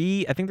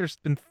three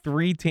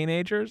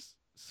teenagers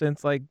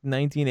since like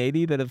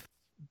 1980 that have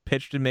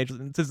pitched in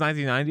since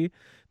 1990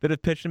 that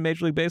have pitched in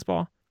Major League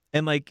Baseball.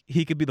 And like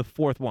he could be the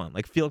fourth one,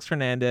 like Felix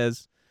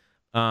Hernandez,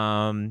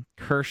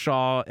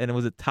 Kershaw, and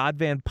was it Todd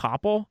Van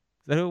Poppel?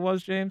 Is that who it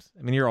was, James?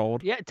 I mean, you're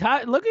old. Yeah,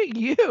 Todd. Look at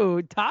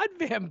you, Todd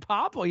Van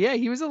Poppel. Yeah,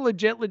 he was a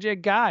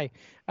legit guy.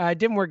 It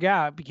didn't work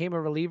out. Became a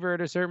reliever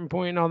at a certain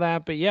point and all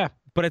that. But yeah,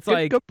 but it's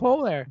good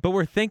pull there. But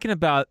we're thinking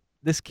about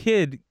this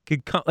kid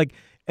could come like,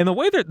 and the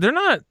way they're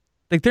not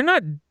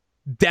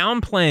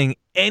downplaying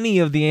any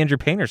of the Andrew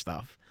Painter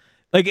stuff.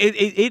 Like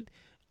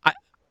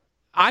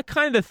I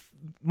kind of.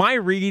 My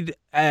read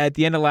at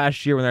the end of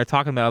last year when they were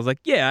talking about it, I was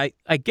like, yeah,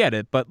 I get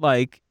it, but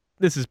like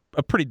this is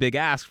a pretty big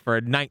ask for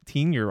a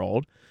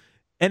 19-year-old.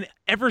 And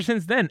ever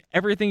since then,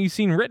 everything you've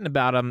seen written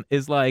about him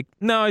is like,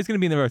 no, he's going to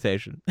be in the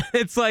rotation.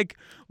 It's like,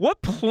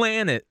 what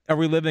planet are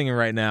we living in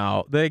right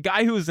now? The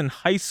guy who was in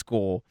high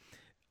school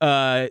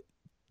 2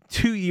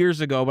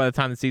 years ago by the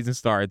time the season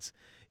starts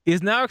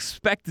is now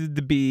expected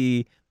to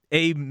be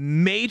a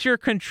major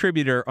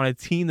contributor on a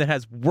team that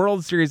has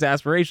World Series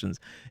aspirations.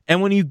 And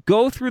when you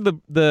go through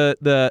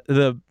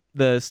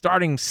the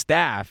starting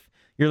staff,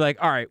 you're like,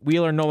 all right,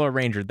 Wheeler, Nola,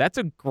 Ranger. That's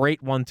a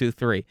great 1, 2,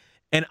 3.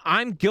 And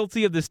I'm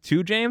guilty of this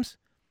too, James.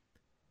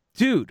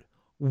 Dude,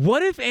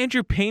 what if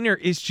Andrew Painter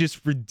is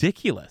just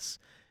ridiculous?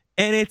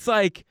 And it's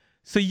like,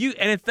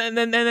 and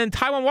then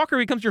Taijuan Walker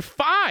becomes your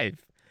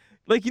 5.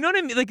 Like, you know what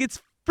I mean? Like,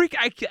 it's freak.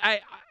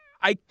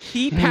 I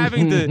keep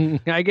having to.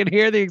 I can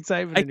hear the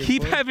excitement. I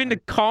keep having to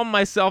calm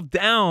myself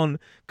down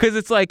because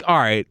it's like, all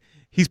right,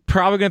 he's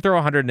probably going to throw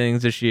 100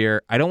 innings this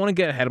year. I don't want to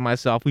get ahead of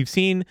myself. We've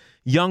seen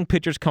young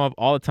pitchers come up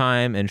all the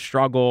time and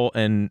struggle,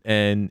 and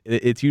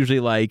it's usually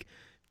like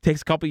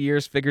takes a couple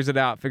years, figures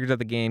out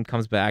the game,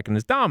 comes back and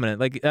is dominant.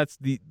 Like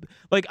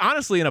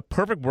honestly, in a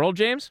perfect world,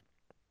 James,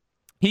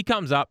 he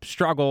comes up,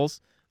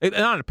 struggles.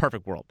 Not in a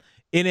perfect world.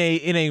 In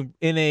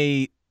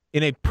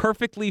a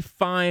perfectly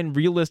fine,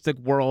 realistic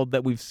world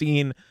that we've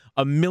seen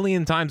a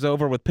million times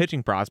over with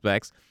pitching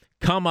prospects,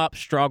 come up,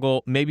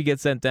 struggle, maybe get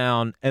sent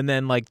down, and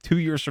then like 2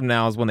 years from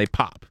now is when they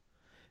pop.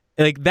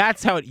 Like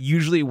that's how it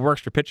usually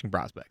works for pitching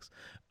prospects.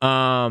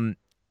 But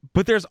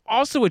there's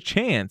also a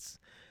chance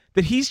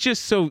that he's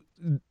just so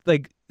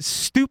like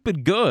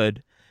stupid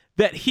good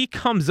that he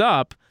comes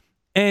up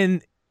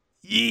and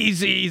he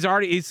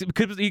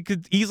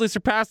could easily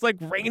surpass like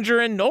Ranger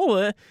and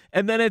Nola,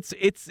 and then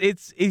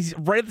he's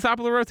right at the top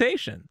of the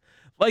rotation.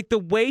 Like the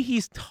way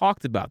he's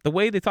talked about, the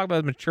way they talk about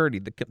his maturity,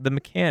 the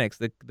mechanics,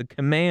 the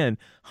command,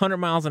 100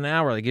 miles an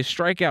hour, like his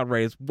strikeout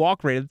rate, his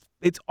walk rate,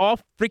 it's all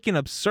freaking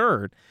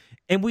absurd.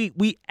 And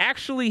we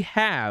actually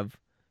have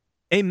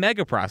a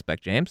mega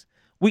prospect, James.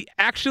 We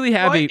actually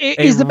have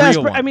he's the best.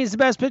 One. I mean, he's the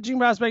best pitching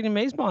prospect in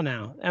baseball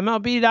now.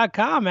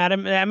 MLB.com,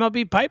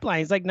 MLB Pipeline.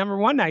 He's like number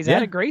 1 now. He's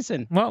ahead of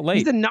Grayson. Well, late.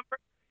 He's the number.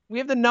 We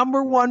have the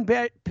number 1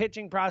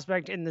 pitching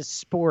prospect in the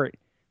sport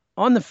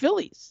on the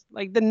Phillies.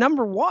 Like the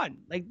number 1,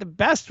 like the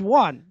best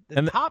one,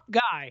 the top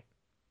guy.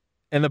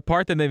 And the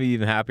part that made me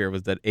even happier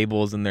was that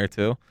Abel was in there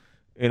too.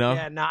 You know?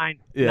 Yeah, 9.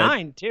 Yeah.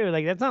 9 too.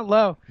 Like that's not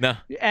low. No.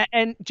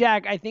 And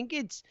Jack, I think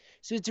it's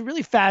a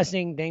really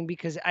fascinating thing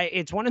because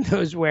it's one of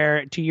those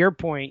where, to your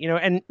point,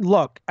 and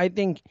look, I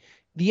think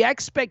the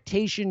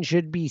expectation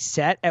should be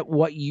set at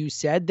what you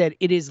said, that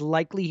it is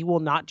likely he will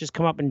not just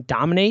come up and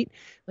dominate.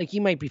 Like he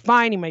might be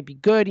fine, he might be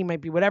good, he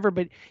might be whatever,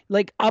 but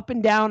like up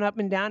and down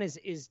is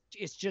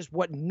it's just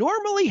what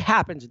normally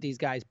happens with these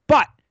guys.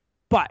 But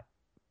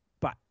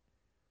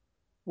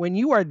when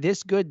you are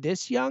this good,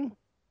 this young,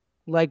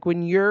 like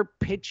when you're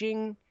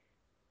pitching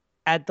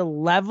at the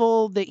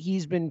level that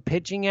he's been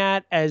pitching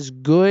at, as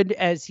good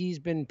as he's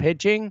been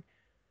pitching,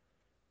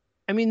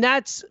 I mean,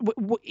 that's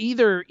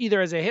either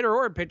as a hitter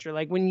or a pitcher.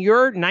 Like when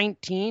you're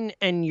 19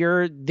 and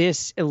you're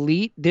this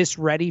elite, this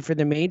ready for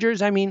the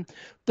majors, I mean,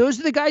 those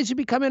are the guys who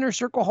become Inner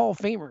Circle Hall of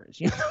Famers.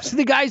 Those are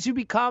the guys who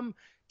become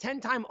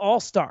 10-time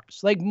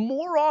All-Stars. Like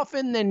more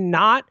often than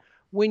not,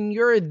 when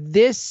you're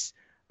this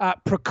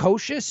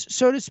precocious,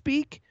 so to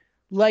speak,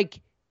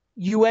 like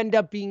you end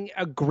up being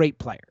a great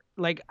player,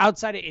 like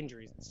outside of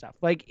injuries and stuff.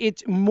 Like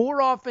it's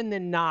more often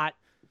than not,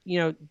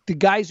 the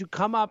guys who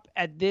come up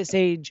at this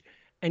age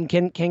and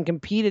can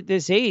compete at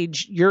this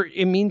age,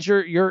 it means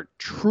you're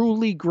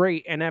truly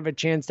great and have a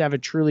chance to have a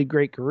truly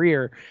great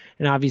career.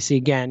 And obviously,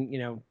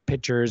 again,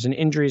 pitchers and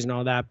injuries and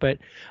all that. But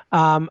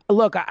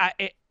look,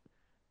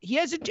 he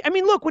has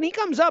look, when he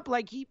comes up,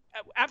 like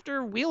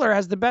after Wheeler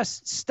has the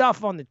best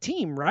stuff on the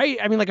team, right?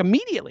 I mean, like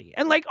immediately,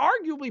 and like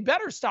arguably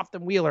better stuff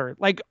than Wheeler,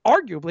 like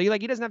arguably,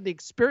 like he doesn't have the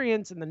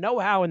experience and the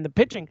know-how and the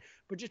pitching,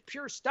 but just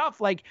pure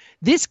stuff. Like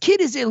this kid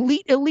is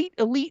elite.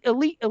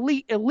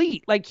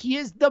 Like he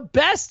is the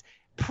best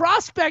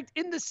prospect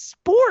in the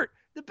sport,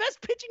 the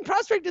best pitching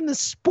prospect in the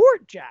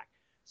sport, Jack.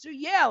 So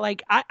yeah,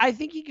 like I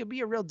think he could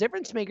be a real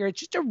difference maker. It's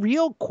just a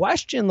real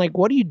question. Like,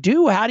 what do you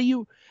do? How do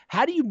you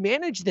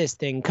manage this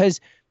thing? Because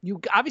you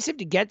obviously have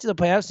to get to the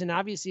playoffs, and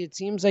obviously it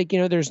seems like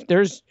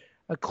there's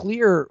a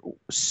clear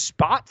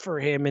spot for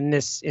him in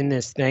this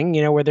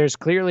thing. Where there's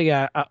clearly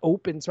a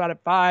open spot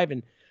at 5,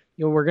 and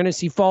we're gonna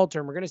see falter,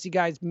 and we're gonna see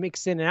guys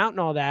mix in and out and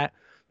all that.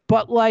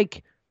 But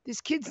like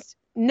this kid's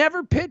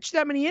never pitched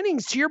that many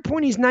innings. To your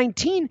point, he's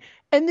 19,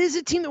 and this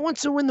is a team that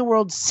wants to win the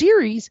World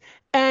Series.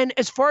 And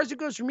as far as it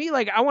goes for me,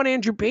 like I want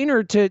Andrew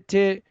Painter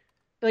to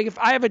like, if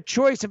I have a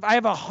choice, if I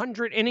have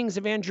 100 innings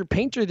of Andrew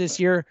Painter this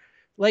year,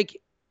 like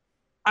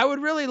I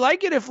would really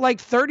like it if like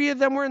 30 of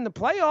them were in the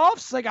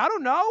playoffs. Like, I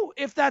don't know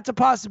if that's a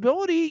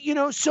possibility,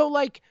 so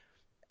like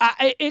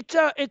it's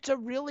a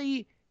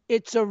really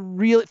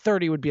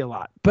 30 would be a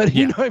lot, but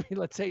you know what I mean?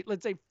 Let's say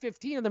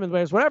 15 of them in the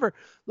playoffs, whatever.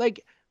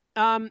 Like,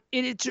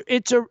 it's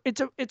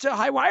a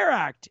high wire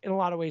act in a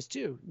lot of ways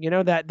too.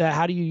 That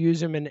how do you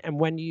use him and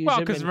when do you use him? Well,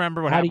 because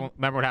remember what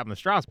happened to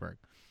Strasburg.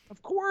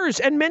 Of course,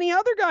 and many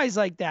other guys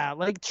like that.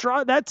 Like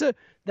that's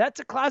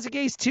a classic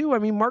ace too. I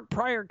mean, Mark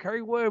Pryor,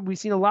 Kerry Wood. We've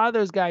seen a lot of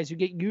those guys who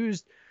get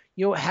used,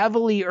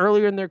 heavily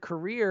earlier in their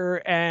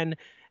career and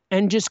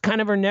just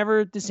kind of are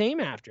never the same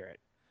after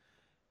it.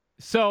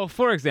 So,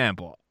 for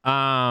example,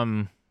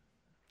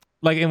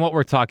 like in what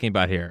we're talking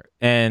about here,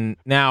 and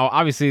now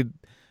obviously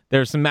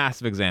there's some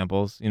massive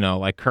examples,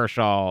 like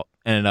Kershaw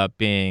ended up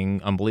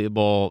being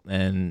unbelievable,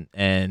 and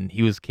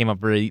he came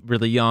up really,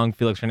 really young.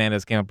 Felix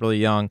Hernandez came up really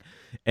young,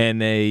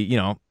 and they,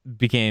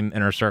 became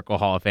Inner Circle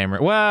Hall of Famer.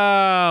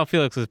 Well,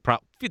 Felix is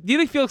do you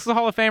think Felix is a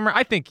Hall of Famer?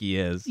 I think he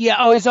is.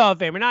 Yeah, he's Hall of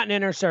Famer. Not an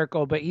Inner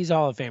Circle, but he's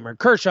Hall of Famer.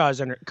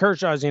 Kershaw's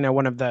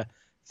one of the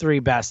 3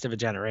 best of a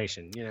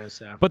generation,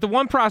 so. But the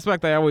one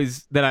prospect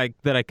that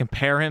I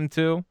compare him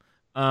to,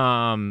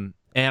 and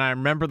I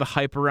remember the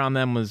hype around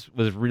them was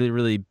really,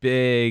 really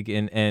big,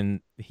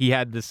 and he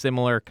had the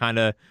similar kind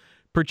of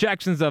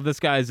projections of this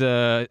guy's he's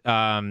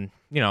going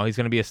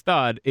to be a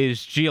stud, is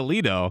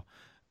Giolito.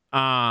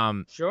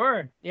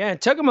 Sure. Yeah,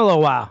 it took him a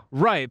little while.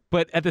 Right,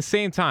 but at the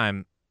same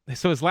time,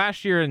 so his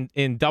last year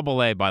in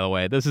Double-A, by the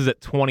way, this is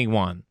at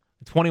 21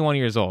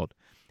 years old.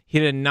 He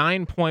had a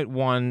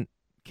 9.1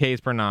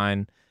 Ks per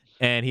 9,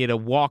 and he had a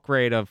walk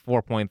rate of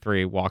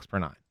 4.3 walks per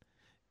 9.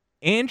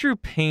 Andrew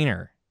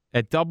Painter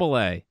at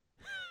Double-A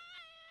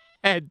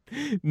at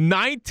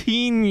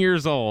 19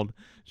 years old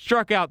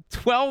struck out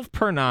 12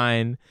 per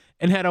 9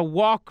 and had a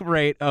walk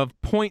rate of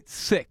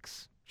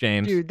 0.6.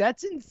 James, dude,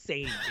 that's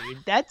insane, dude.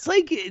 That's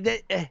like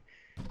that.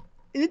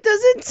 It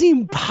doesn't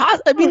seem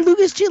possible. I mean,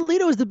 Lucas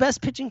Giolito is the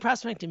best pitching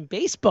prospect in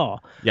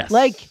baseball. Yes.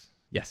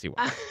 Yes, he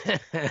was.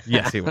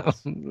 Yes, he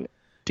was. Dude,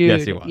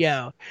 yes, he was.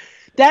 Yo,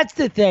 that's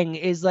the thing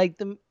is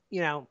like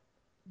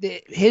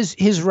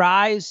his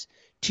rise,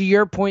 to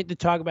your point, to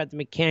talk about the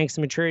mechanics,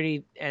 the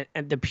maturity,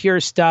 and the pure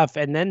stuff,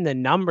 and then the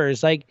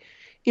numbers, like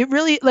it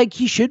really, like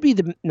he should be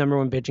the number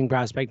 1 pitching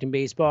prospect in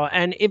baseball.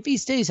 And if he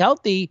stays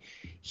healthy,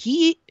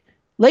 he's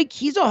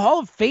a Hall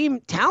of Fame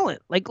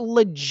talent, like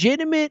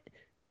legitimate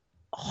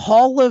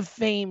Hall of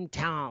Fame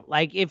talent.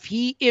 Like if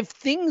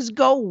things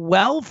go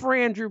well for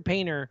Andrew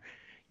Painter,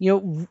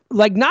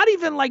 like not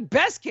even like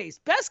best case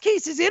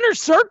is Inner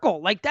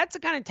Circle. Like that's the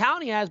kind of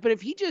talent he has. But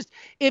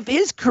if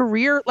his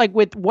career, like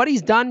with what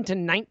he's done to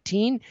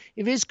 19,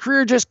 if his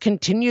career just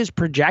continues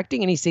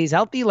projecting and he stays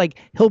healthy, like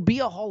he'll be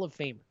a Hall of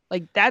Famer.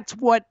 Like, that's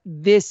what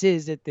this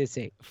is at this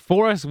age.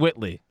 Forrest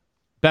Whitley,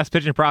 best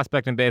pitching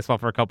prospect in baseball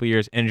for a couple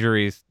years.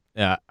 Injuries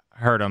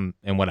hurt him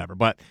and whatever.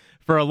 But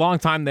for a long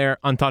time there,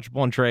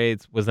 untouchable in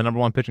trades, was the number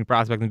one pitching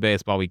prospect in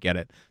baseball. We get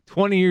it.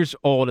 20 years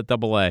old at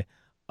AA.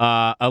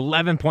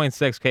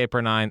 11.6 K per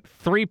nine,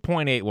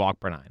 3.8 walk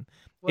per nine.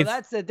 Well,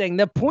 that's the thing.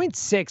 The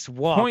 0.6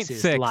 walks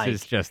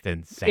is just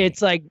insane.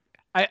 It's like,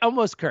 I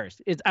almost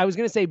cursed. I was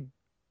going to say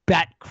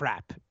bat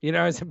crap.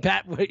 It's a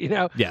bat,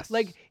 Yes.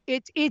 Like,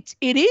 it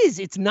is.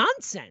 It's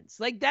nonsense.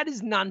 Like, that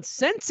is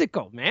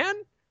nonsensical, man.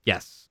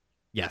 Yes.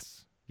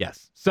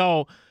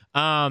 So,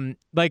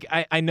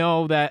 I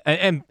know that,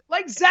 and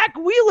like Zach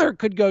Wheeler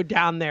could go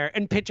down there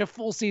and pitch a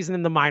full season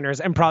in the minors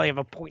and probably have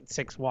a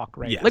 0.6 walk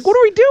rate. Yes. Like, what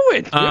are we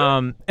doing?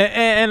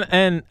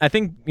 And I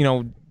think,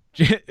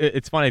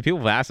 it's funny. People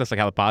have asked us like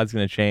how the pod's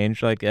going to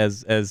change, like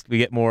as we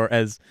get more,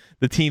 as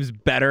the team's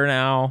better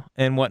now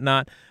and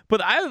whatnot.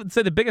 But I would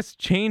say the biggest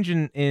change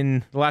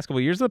in the last couple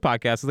of years of the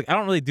podcast is like I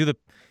don't really do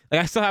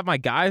I still have my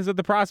guys with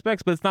the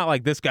prospects, but it's not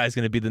like this guy's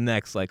going to be the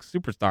next like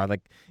superstar,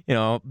 like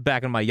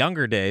back in my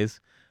younger days.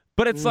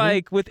 But it's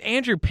like with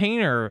Andrew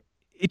Painter,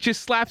 it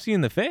just slaps you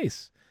in the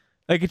face.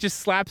 Like it just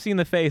slaps you in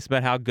the face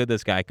about how good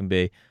this guy can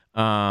be.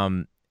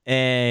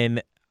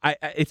 And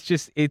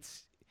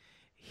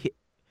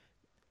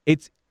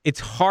it's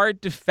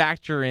hard to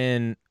factor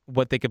in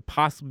what they could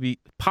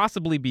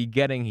possibly be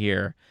getting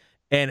here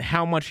and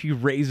how much he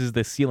raises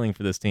the ceiling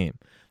for this team.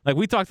 Like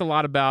we talked a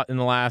lot about in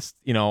the last,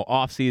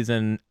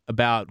 offseason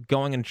about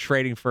going and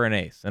trading for an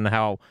ace and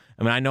how,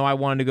 I know I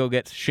wanted to go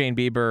get Shane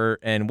Bieber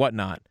and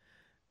whatnot,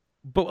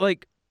 but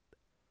like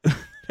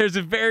there's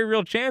a very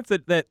real chance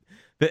that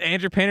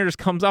Andrew Painter just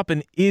comes up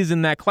and is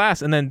in that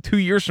class. And then 2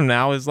 years from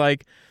now is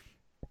like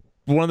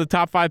one of the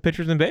top 5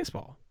 pitchers in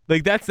baseball.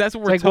 Like that's what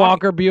we're like talking.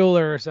 Walker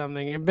Buehler or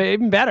something.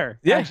 Even better.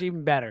 Yeah. Actually,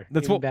 even better.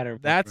 That's even what better.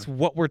 That's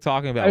what we're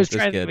talking about. I was with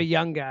trying this to think kid. of a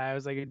young guy. I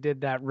was like, it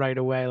did that right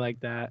away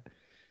like that.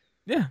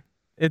 Yeah.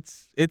 It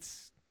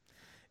is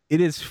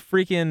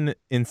freaking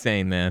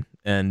insane, man.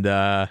 And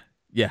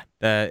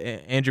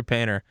Andrew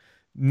Painter,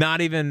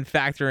 not even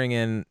factoring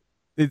in.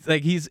 It's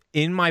like he's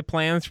in my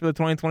plans for the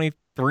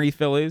 2023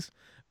 Phillies.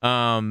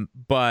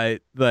 But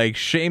like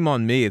shame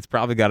on me. It's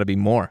probably got to be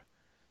more.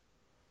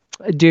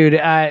 Dude,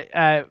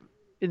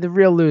 the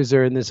real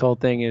loser in this whole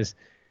thing is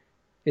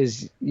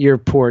your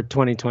poor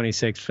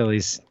 2026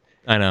 Phillies.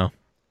 I know.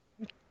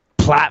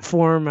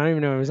 Platform. I don't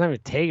even know. It was not even a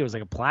take. It was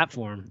like a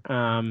platform.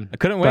 I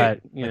couldn't wait.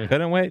 I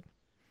couldn't wait.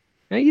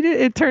 No, you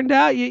did. It turned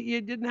out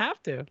you didn't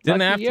have to.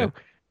 Didn't have to.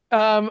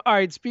 All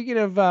right. Speaking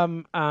of,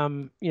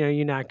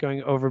 you're not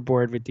going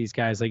overboard with these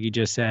guys, like you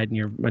just said, and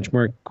you're much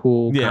more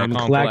cool, calm,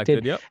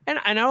 collected. Yep. And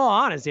in all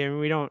honesty,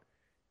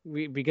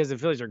 because the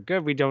Phillies are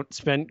good, we don't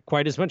spend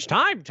quite as much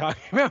time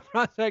talking about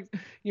prospects.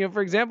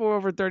 For example, we're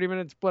over 30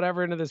 minutes,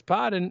 whatever, into this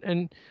pod,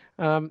 and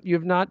you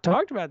have not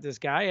talked about this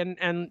guy,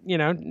 and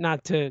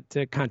not to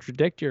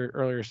contradict your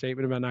earlier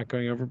statement about not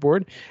going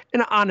overboard.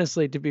 And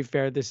honestly, to be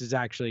fair, this is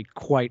actually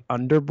quite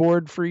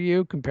underboard for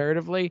you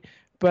comparatively.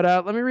 But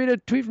let me read a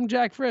tweet from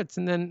Jack Fritz,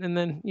 and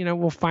then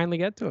we'll finally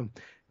get to him.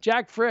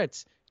 Jack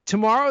Fritz,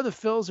 tomorrow the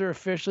Phils are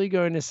officially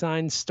going to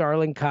sign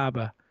Starlin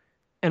Caba.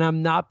 And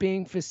I'm not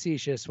being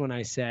facetious when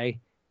I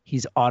say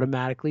he's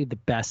automatically the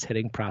best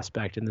hitting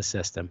prospect in the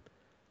system.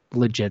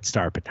 Legit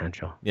star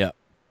potential. Yeah.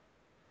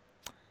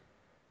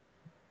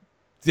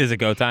 Is it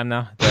go time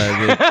now?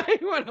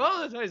 You went,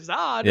 I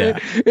saw it. Yeah.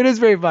 It is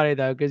very funny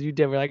though, because you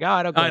did. We're like,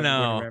 I don't. I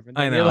know.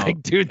 You're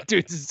like, dude's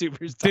a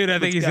superstar. Dude, I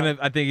think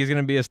he's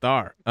gonna be a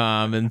star.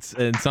 And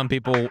some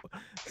people,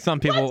 Let's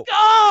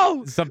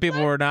go! Some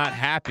people were not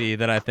happy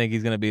that I think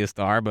he's gonna be a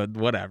star, but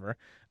whatever.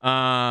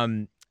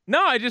 No,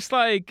 I just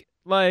like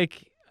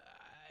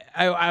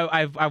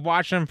I've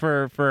watched him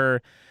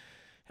for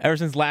ever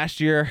since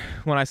last year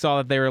when I saw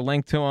that they were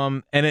linked to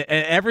him, and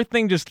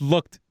everything just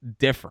looked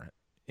different.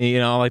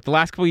 Like the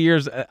last couple of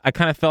years, I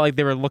kind of felt like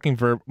they were looking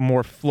for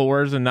more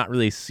floors and not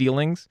really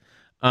ceilings.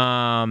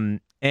 And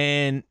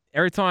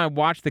every time I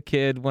watched the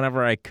kid,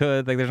 whenever I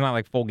could, like there's not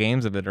like full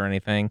games of it or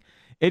anything.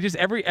 It just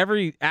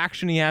every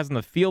action he has in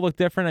the field looked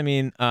different. I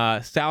mean,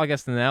 Sal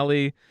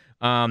Gastinelli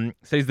said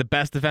he's the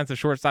best defensive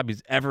shortstop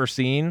he's ever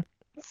seen.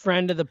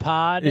 Friend of the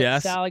pod,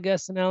 yes. Sal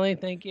Gastinelli,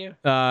 thank you.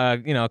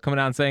 Coming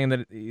out and saying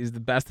that he's the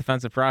best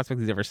defensive prospect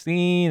he's ever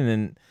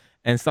seen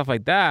and stuff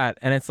like that.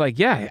 And it's like,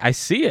 yeah, I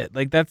see it.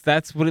 Like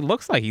that's what it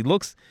looks like.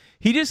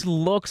 He just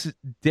looks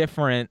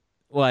different,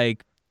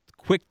 like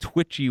quick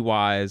twitchy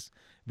wise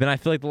than I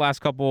feel like the last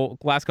couple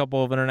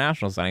of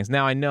international signings.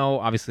 Now I know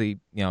obviously,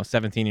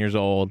 17 years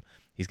old,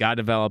 he's got to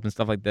develop and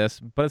stuff like this.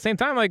 But at the same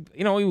time, like,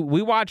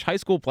 we watch high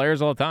school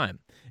players all the time.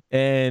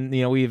 And,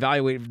 we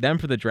evaluate them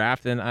for the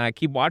draft, and I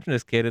keep watching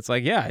this kid. It's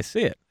like, yeah, I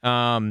see it.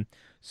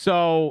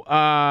 So,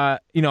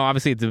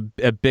 obviously it's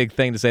a big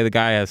thing to say the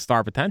guy has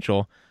star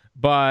potential,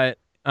 but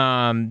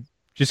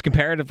just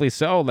comparatively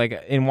so,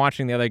 like in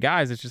watching the other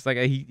guys, it's just like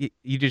he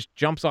just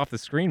jumps off the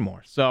screen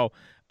more. So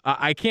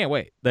I can't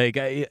wait. Like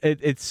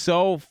it's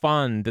so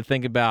fun to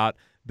think about.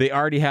 They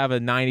already have a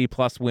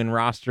 90-plus win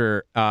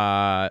roster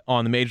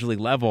on the major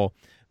league level.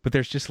 but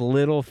there's just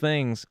little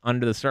things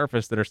under the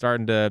surface that are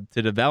starting to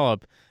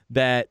develop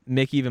that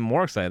make you even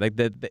more excited. Like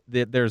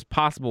that there's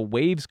possible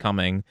waves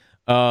coming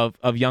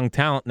of young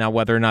talent. Now,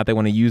 whether or not they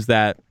want to use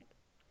that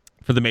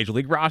for the major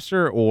league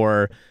roster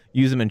or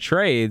use them in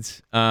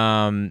trades,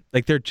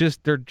 like they're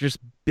just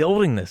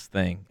building this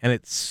thing, and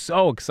it's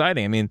so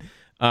exciting. I mean,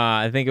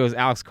 I think it was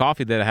Alex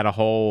Coffey that had a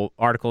whole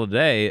article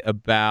today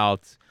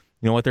about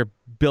what they're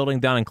building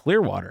down in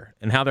Clearwater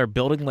and how they're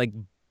building like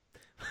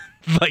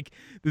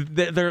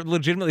they're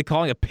legitimately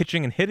calling it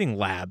pitching and hitting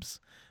labs.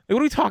 Like, what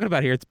are we talking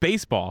about here? It's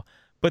baseball,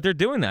 but they're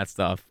doing that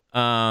stuff,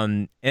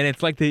 and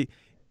it's like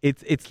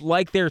it's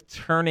like they're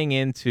turning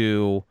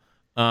into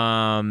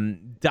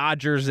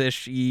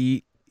Dodgers-ish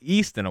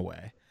East in a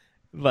way.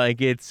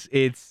 Like it's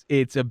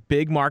a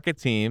big market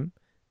team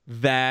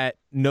that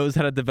knows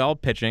how to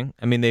develop pitching.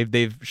 I mean,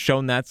 they've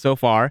shown that so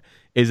far,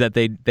 is that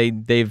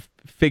they've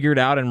figured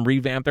out and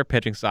revamped their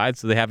pitching side,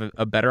 so they have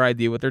a better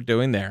idea what they're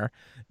doing there.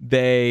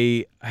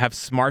 They have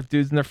smart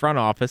dudes in the front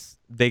office.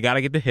 They got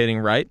to get the hitting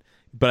right,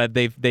 but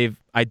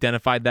they've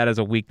identified that as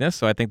a weakness.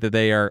 So I think that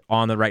they are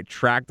on the right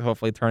track to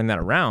hopefully turning that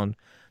around.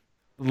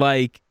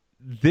 Like,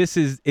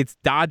 it's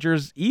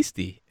Dodgers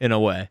Easty in a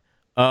way,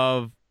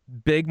 of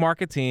big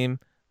market team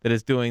that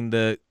is doing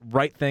the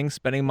right thing,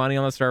 spending money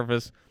on the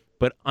surface,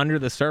 but under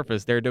the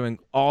surface, they're doing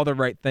all the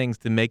right things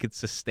to make it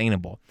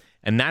sustainable.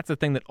 And that's the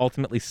thing that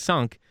ultimately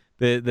sunk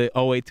the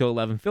 08 to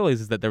 11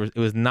 Phillies, is that it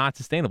was not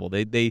sustainable.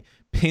 They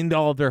pinned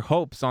all of their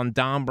hopes on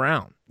Dom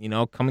Brown,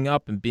 coming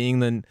up and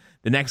being the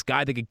next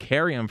guy that could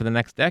carry them for the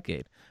next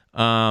decade.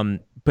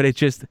 But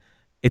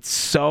it's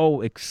so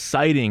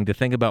exciting to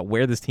think about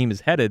where this team is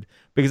headed,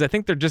 because I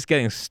think they're just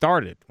getting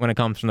started when it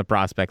comes from the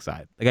prospect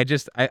side. Like,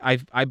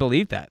 I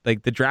believe that.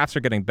 Like, the drafts are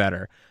getting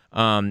better. We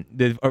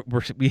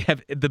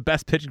have the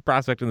best pitching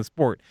prospect in the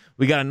sport.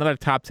 We got another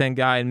top 10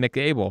 guy in Mick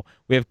Abel.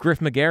 We have Griff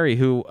McGarry,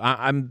 who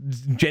I'm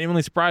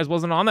genuinely surprised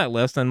wasn't on that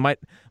list and might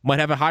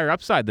have a higher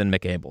upside than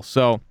Mick Abel.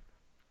 So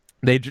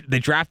they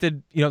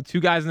drafted two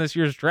guys in this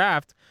year's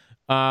draft.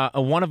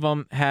 One of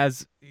them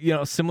has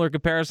similar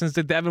comparisons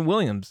to Devin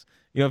Williams.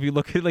 If you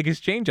look at like his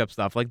changeup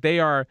stuff, like they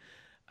are,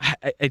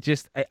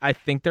 I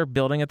think they're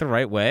building it the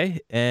right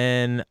way,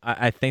 and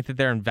I think that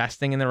they're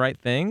investing in the right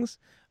things.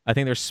 I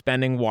think they're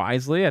spending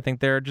wisely. I think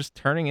they're just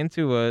turning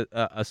into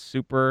a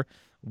super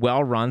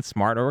well-run,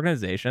 smart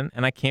organization,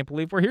 and I can't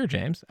believe we're here,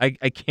 James. I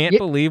can't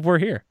believe we're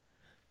here.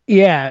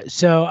 Yeah.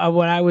 So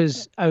what I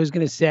was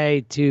going to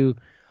say to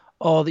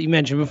all that you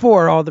mentioned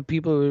before, all the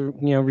people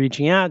who are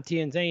reaching out to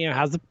you and saying,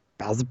 how's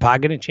the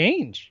pod going to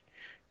change?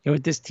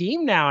 With this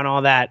team now and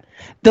all that.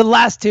 The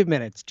last 2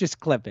 minutes, just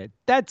clip it.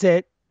 That's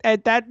it.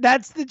 And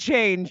that's the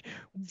change.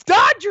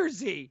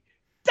 Dodgersy.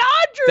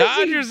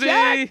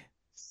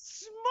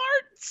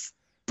 Smart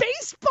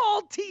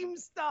baseball team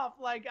stuff.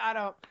 Like,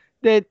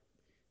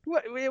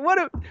 what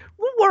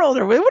world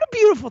are we? What a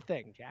beautiful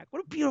thing, Jack.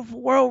 What a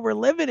beautiful world we're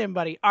living in,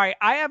 buddy. All right,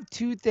 I have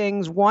two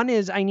things. One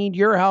is I need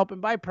your help,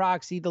 and by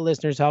proxy, the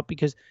listeners' help,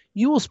 because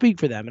you will speak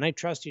for them, and I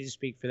trust you to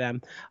speak for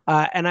them.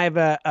 And I have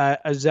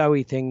a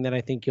Zoe thing that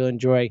I think you'll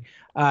enjoy.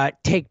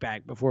 Take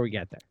back before we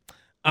get there.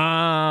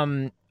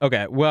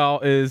 Okay. Well,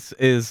 is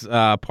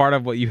part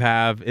of what you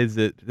have, does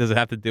it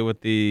have to do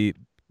with the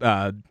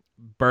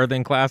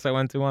birthing class I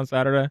went to on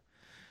Saturday?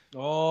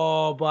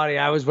 Oh, buddy,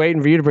 I was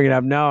waiting for you to bring it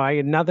up. No, I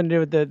had nothing to do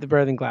with the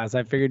birthing class.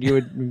 I figured you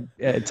would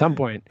at some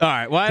point. All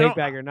right. Well, take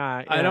bag or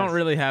not. I don't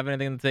really have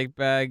anything in the take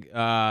bag.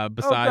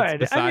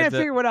 Besides, I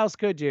figured what else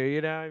could you?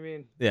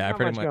 Yeah, I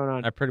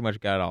pretty much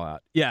got it all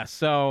out. Yeah.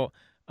 So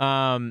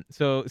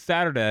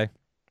Saturday,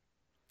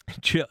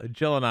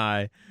 Jill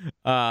and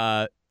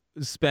I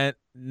spent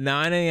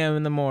 9 a.m.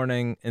 in the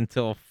morning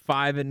until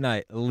 5 at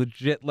night, a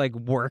legit like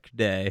work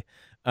day,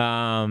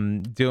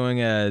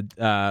 doing a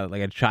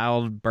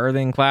child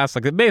birthing class.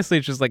 Like, basically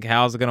it's just like,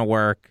 how's it gonna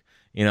work?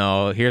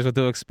 Here's what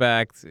to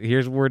expect.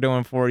 Here's what we're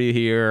doing for you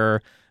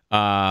here.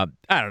 I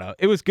don't know.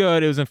 It was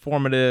good. It was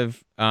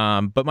informative.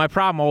 But my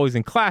problem always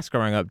in class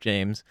growing up,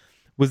 James,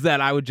 was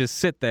that I would just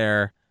sit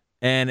there,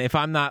 and if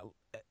I'm not,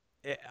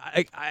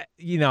 I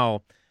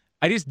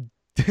just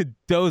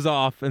doze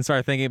off and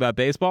start thinking about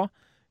baseball,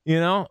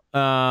 and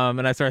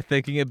I start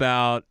thinking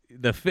about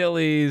the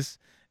Phillies.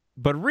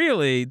 But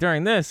really,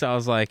 during this, I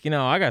was like,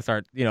 I got to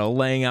start,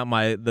 laying out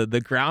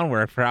the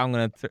groundwork for how I'm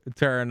going to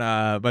turn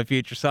my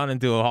future son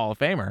into a Hall of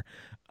Famer.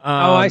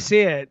 I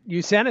see it.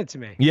 You sent it to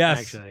me. Yes,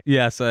 actually.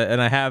 Yes,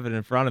 and I have it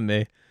in front of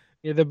me.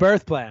 Yeah, the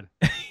birth plan.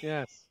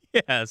 Yes.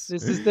 Yes.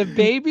 This is the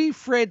baby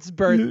Fritz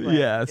birth plan.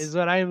 Yes. Is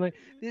what I'm like.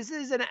 This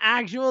is an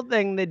actual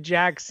thing that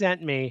Jack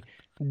sent me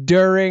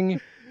during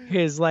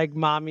his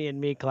mommy and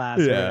me class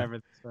or whatever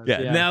this was.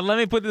 Yeah. Now let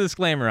me put the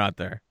disclaimer out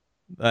there.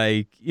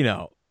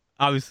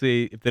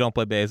 Obviously, if they don't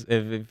play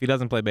if he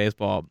doesn't play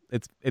baseball,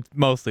 it's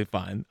mostly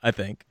fine, I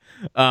think.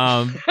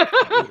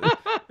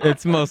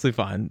 It's mostly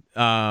fine.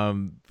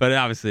 But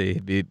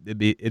obviously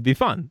it'd be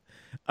fun.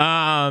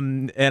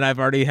 And I've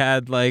already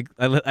had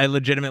I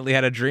legitimately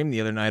had a dream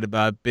the other night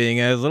about being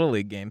at a Little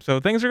League game. So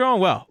things are going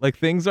well. Like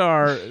things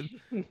are,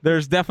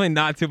 there's definitely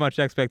not too much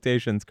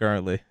expectations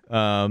currently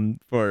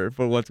for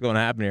what's going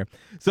to happen here.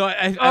 So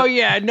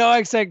No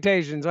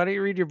expectations. Why don't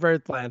you read your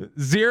birth plan?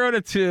 0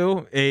 to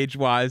 2 age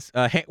wise,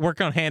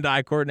 work on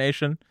hand-eye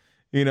coordination.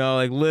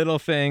 Like little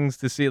things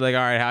to see, like,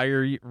 all right, how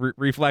your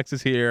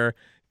reflexes here.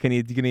 Can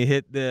you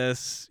hit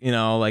this?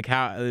 Like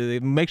how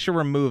make sure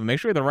we're moving. Make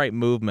sure we have the right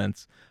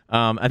movements.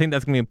 I think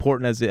that's gonna be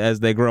important as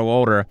they grow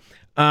older.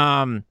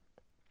 2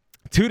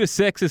 to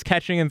 6 is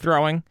catching and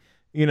throwing.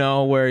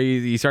 Where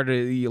you start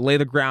to lay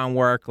the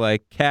groundwork,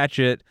 like catch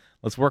it.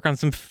 Let's work on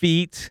some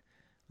feet.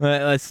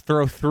 Let's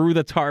throw through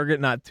the target,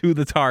 not to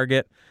the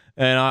target.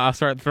 And I'll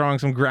start throwing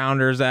some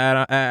grounders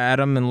at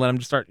them and let them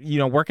just start,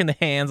 working the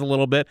hands a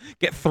little bit.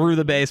 Get through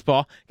the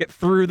baseball.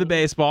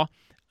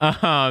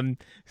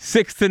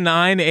 6 to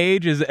 9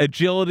 age is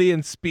agility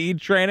and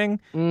speed training.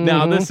 Mm-hmm.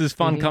 Now, this is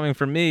fun coming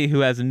from me, who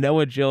has no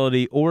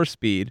agility or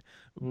speed,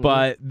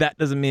 but that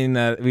doesn't mean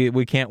that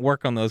we can't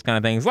work on those kind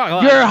of things.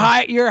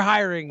 You're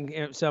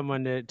hiring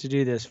someone to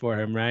do this for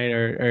him, right?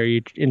 Or are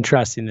you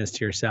entrusting this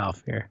to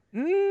yourself here?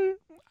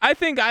 I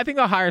think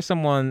I'll hire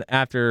someone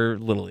after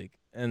Little League.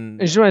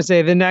 And I just want to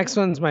say the next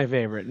one's my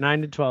favorite.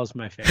 9 to 12 is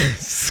my favorite.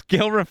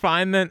 Skill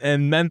refinement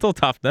and mental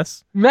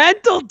toughness.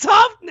 Mental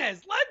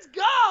toughness. Let's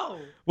go.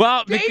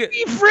 Well,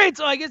 baby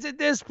Fritz. Oh, I guess at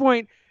this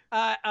point,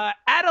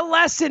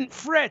 adolescent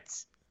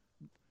Fritz.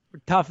 We're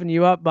toughing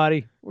you up,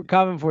 buddy. We're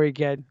coming for you,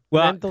 kid.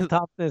 Well, mental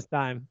toughness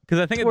time. Because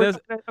I think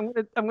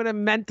I'm gonna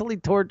mentally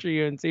torture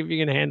you and see if you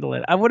can handle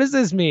it. What does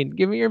this mean?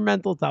 Give me your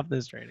mental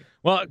toughness training.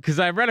 Well, because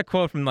I read a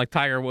quote from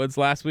Tiger Woods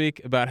last week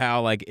about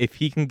how if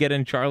he can get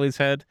in Charlie's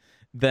head,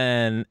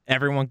 then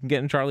everyone can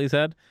get in Charlie's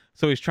head.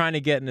 So he's trying to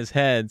get in his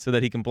head so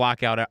that he can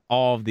block out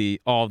all of the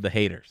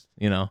haters.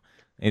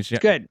 It's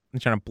good.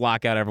 He's trying to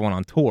block out everyone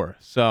on tour.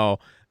 So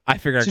I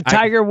figured. So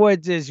Tiger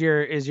Woods is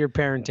your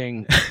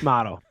parenting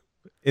model.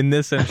 In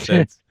this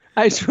instance,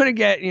 I just want to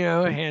get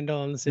a handle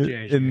on the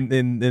situation.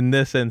 In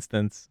this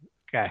instance,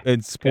 okay,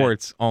 in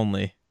sports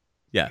only,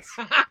 yes.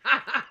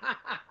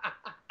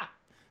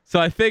 So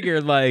I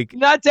figured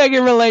not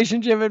taking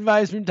relationship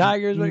advice from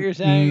Tiger is what you're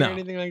saying, or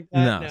anything like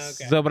that. No.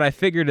 Okay. So, but I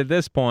figured at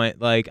this point,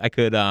 I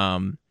could,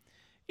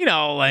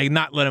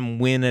 not let him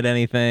win at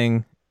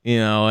anything,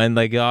 and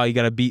you got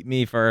to beat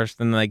me first,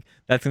 and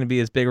that's gonna be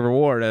his big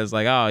reward as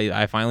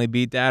I finally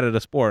beat Dad at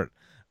a sport.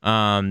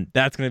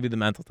 That's gonna be the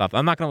mental stuff.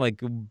 I'm not gonna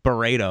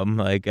berate him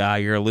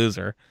you're a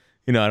loser.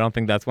 I don't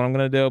think that's what I'm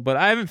gonna do. But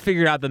I haven't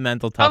figured out the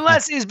mental toughness.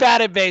 Unless he's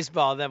bad at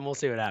baseball, then we'll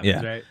see what happens.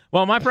 Yeah. Right.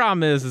 Well, my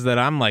problem is that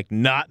I'm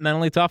not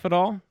mentally tough at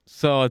all.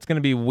 So it's gonna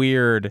be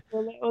weird.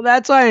 Well,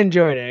 that's why I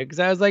enjoyed it, because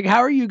I was like, how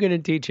are you gonna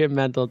teach him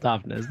mental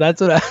toughness?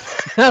 That's what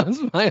that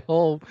was my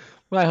whole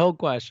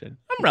question.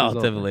 I'm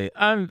relatively.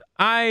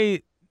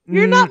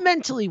 You're not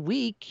mentally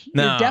weak.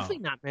 No. You're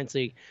definitely not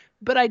mentally.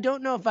 But I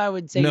don't know if I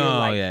would say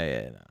no. you're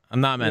Yeah. No. I'm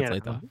not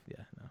mentally tough.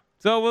 Yeah. No.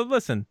 So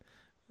listen,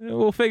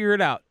 we'll figure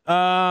it out.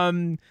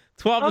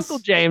 12 Uncle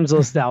James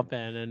will step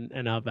in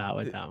and help out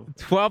with that one.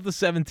 12 to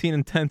 17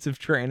 intensive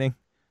training.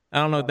 I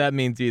don't know what that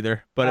means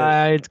either,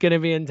 but it's going to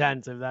be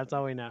intensive. That's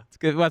all we know. It's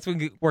good. That's when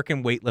we work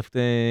in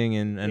weightlifting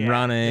and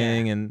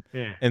running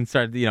and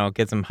start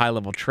get some high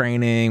level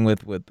training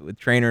with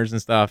trainers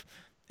and stuff.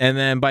 And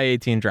then by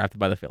 18, drafted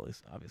by the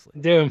Phillies, obviously.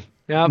 Dude,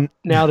 yep,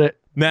 nailed it.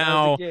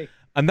 Now,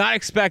 I'm not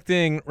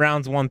expecting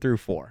rounds 1 through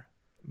 4,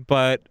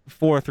 but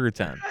 4 through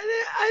 10.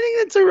 I think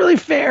that's a really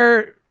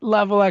fair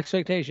level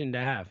expectation to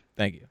have.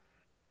 Thank you.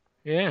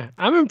 Yeah,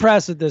 I'm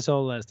impressed with this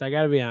whole list. I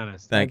got to be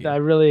honest. Thank you.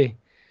 I'm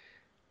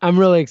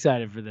really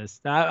excited for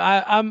this.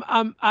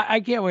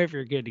 I can't wait for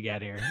your kid to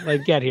get here.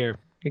 Get here,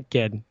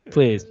 kid,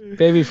 please,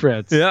 baby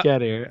Fritz,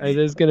 get here.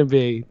 This is gonna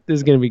be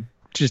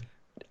just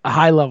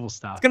high level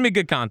stuff. It's gonna be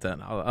good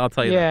content. I'll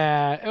tell you.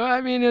 Yeah, well,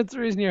 I mean, it's the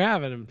reason you're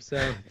having him, so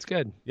it's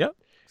good. Yep,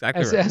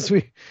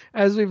 exactly.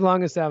 As we've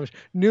long established,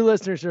 new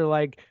listeners are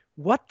like,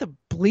 "What the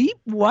bleep?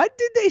 What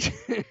did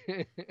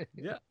they?"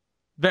 Yeah,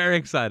 very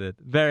excited,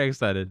 very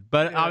excited.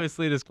 But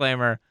obviously,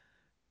 disclaimer: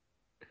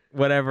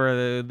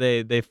 whatever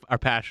they are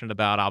passionate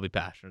about, I'll be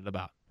passionate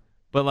about.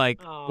 But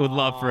would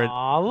love for it.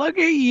 Oh, look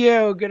at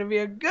you, gonna be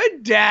a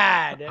good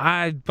dad.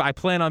 I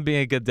plan on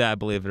being a good dad,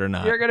 believe it or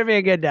not. You're gonna be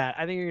a good dad.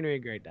 I think you're gonna be a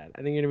great dad.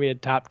 I think you're gonna be a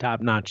top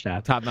notch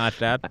dad. Top notch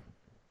dad.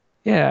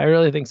 Yeah, I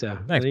really think so.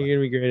 Thanks, I think you're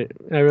gonna be great.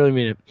 I really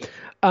mean it.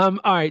 All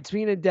right,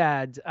 speaking of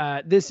dads,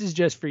 this is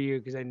just for you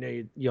because I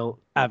know you'll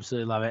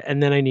absolutely love it,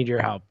 and then I need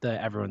your help,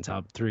 everyone's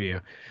help through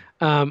you.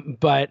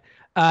 But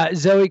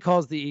Zoe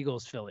calls the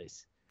Eagles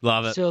Phillies.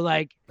 Love it. So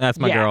that's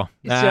my girl.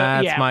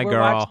 That's my girl.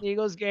 We're watching the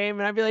Eagles game,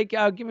 and I'd be like,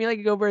 "Oh, give me a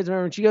Go Birds,"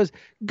 and she goes,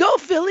 "Go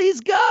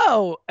Phillies,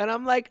 go!" And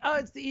I'm like, "Oh,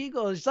 it's the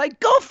Eagles." She's like,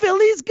 "Go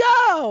Phillies,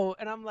 go!"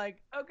 And I'm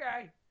like,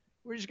 "Okay,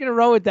 we're just gonna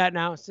roll with that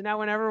now." So now,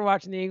 whenever we're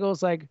watching the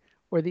Eagles,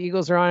 or the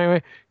Eagles are on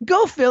anyway.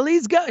 Go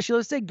Phillies, go.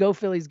 She'll say go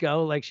Phillies,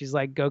 go. Like she's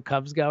like go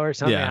Cubs, go or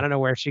something. Yeah. I don't know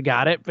where she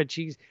got it, but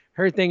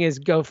her thing is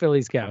go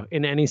Phillies, go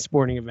in any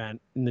sporting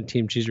event in the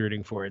team she's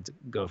rooting for. It's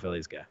go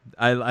Phillies, go.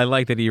 I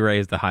like that you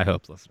raised the High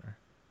Hopes listener.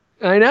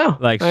 I know.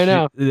 I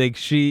know.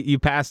 You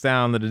passed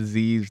down the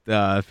diseased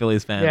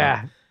Phillies fan.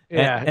 Yeah.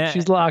 Yeah.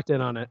 She's locked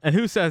in on it. And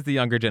who says the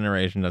younger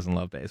generation doesn't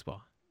love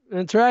baseball?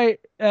 That's right.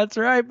 That's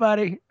right,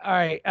 buddy. All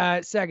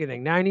right. Second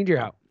thing. Now I need your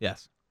help.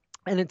 Yes.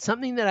 And it's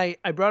something that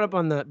I brought up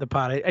on the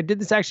pod. I did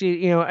this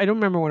actually, I don't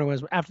remember when it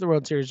was, after the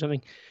World Series or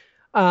something.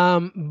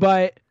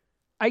 But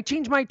I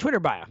changed my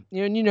Twitter bio.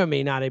 And you know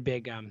me, not a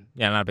big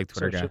not a big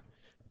Twitter guy.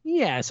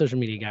 Yeah, social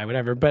media guy,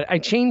 whatever. But I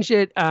changed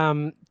it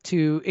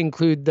to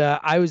include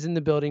I was in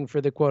the building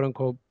for the quote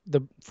unquote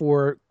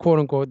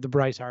the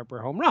Bryce Harper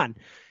home run.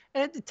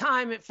 And at the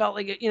time it felt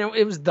like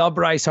it was the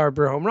Bryce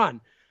Harper home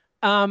run.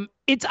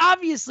 It's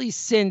obviously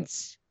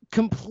since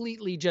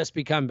completely just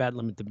become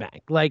Bedlam at the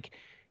Bank. Like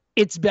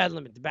it's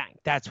Bedlam at the Bank.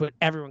 That's what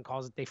everyone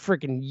calls it. They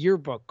freaking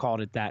yearbook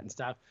called it that and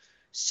stuff.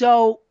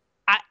 So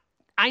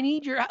I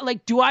need your,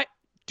 like, do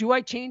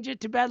I change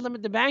it to Bedlam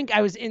at the Bank?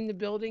 I was in the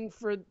building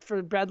for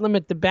Bedlam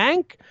at the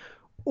Bank,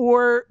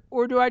 or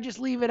do I just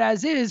leave it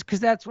as is? Cause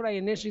that's what I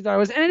initially thought it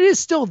was. And it is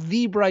still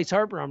the Bryce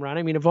Harper home run.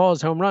 I mean, of all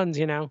his home runs,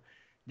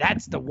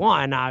 that's the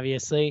one,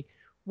 obviously.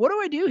 What do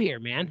I do here,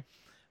 man?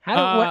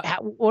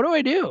 What do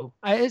I do?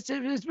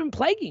 It's been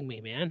plaguing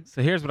me, man.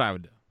 So here's what I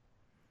would do.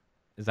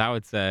 Is I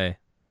would say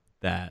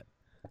that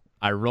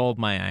I rolled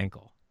my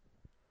ankle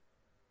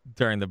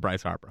during the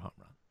Bryce Harper home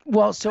run.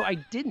 Well, so I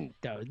didn't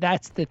though.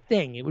 That's the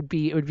thing. It would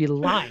be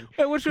lying.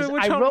 Which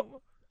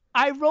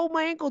I rolled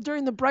my ankle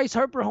during the Bryce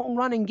Harper home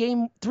run in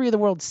Game 3 of the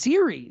World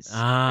Series.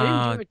 I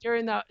didn't do it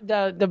during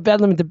the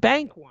Bedlam at the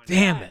Bank one.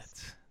 Damn it.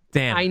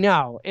 I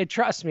know.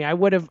 Trust me. I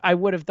would have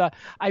thought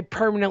I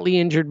permanently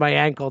injured my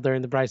ankle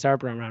during the Bryce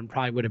Harper home run.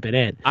 Probably would have been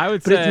it. I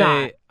would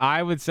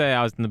say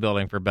I was in the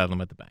building for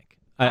Bedlam at the Bank.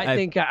 I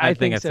think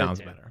it sounds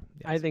better.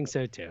 Yes. I think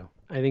so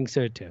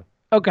too.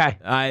 Okay.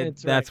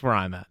 That's where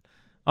I'm at.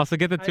 Also,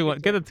 get the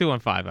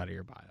 215 out of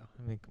your bio.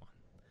 I mean, come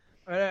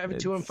on. I have a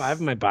 215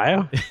 in my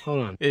bio. Hold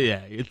on.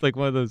 Yeah, it's like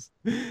one of those.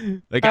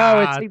 Like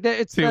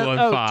it's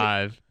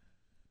 215.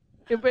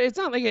 But it's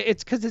not like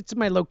it's because it's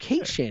my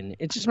location.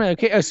 It's just my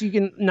location. Oh, so you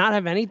can not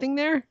have anything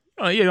there?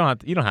 Oh, you don't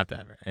have to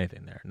have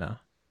anything there. No.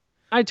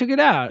 I took it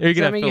out. You're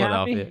gonna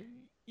Philadelphia.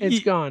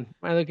 It's gone.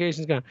 My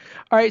location's gone.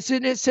 All right.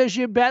 So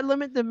should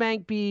Bedlam at the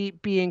Bank be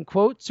in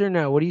quotes or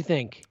no? What do you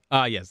think?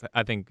 Yes,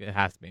 I think it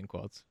has to be in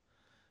quotes.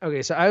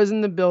 Okay, so I was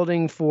in the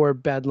building for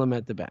Bedlam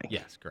at the Bank.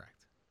 Yes, correct.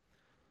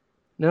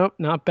 Nope,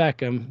 not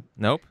Beckham.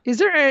 Nope. Is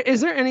there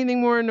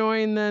anything more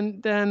annoying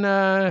than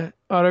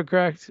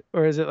autocorrect,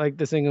 or is it like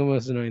the single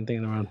most annoying thing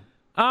in the world?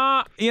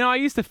 I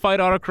used to fight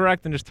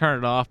autocorrect and just turn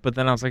it off, but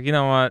then I was like, you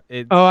know what?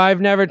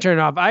 I've never turned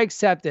it off. I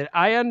accept it.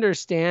 I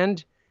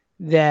understand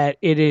that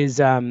it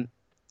is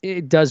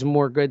it does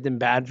more good than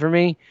bad for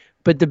me,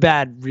 but the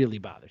bad really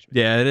bothers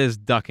me. Yeah, it is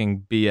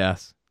ducking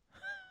BS.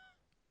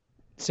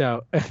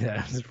 So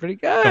that's pretty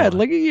good.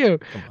 Look at you.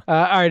 All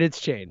right, it's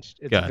changed.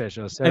 It's good.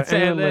 Official. So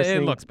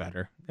it looks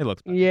better. It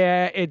looks better.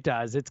 Yeah, it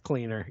does. It's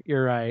cleaner.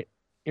 You're right.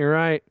 All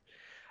right,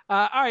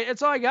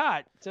 that's all I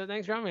got. So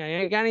thanks for having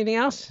me. You got anything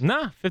else?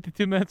 Nah,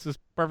 52 minutes is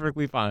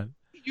perfectly fine.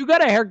 You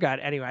got a haircut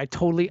anyway. I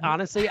totally,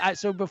 honestly,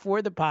 so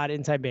before the pod,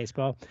 Inside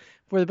Baseball,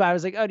 before the pod, I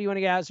was like, oh, do you want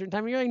to get out at a certain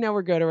time? You're like, no,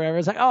 we're good or whatever. I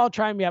was like, oh, I'll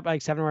try and be up by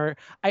like 7 or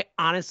I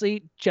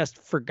honestly just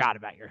forgot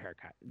about your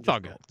haircut. It's all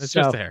good. It's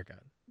just a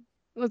haircut.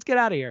 Let's get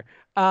out of here.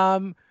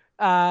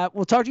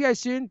 We'll talk to you guys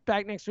soon.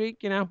 Back next week.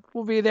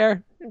 We'll be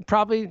there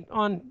probably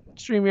on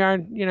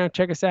StreamYard.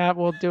 Check us out.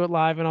 We'll do it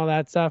live and all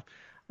that stuff.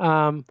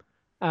 That's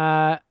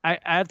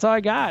all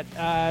I got.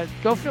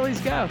 Go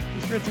Phillies, go.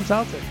 Just for some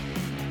seltzer.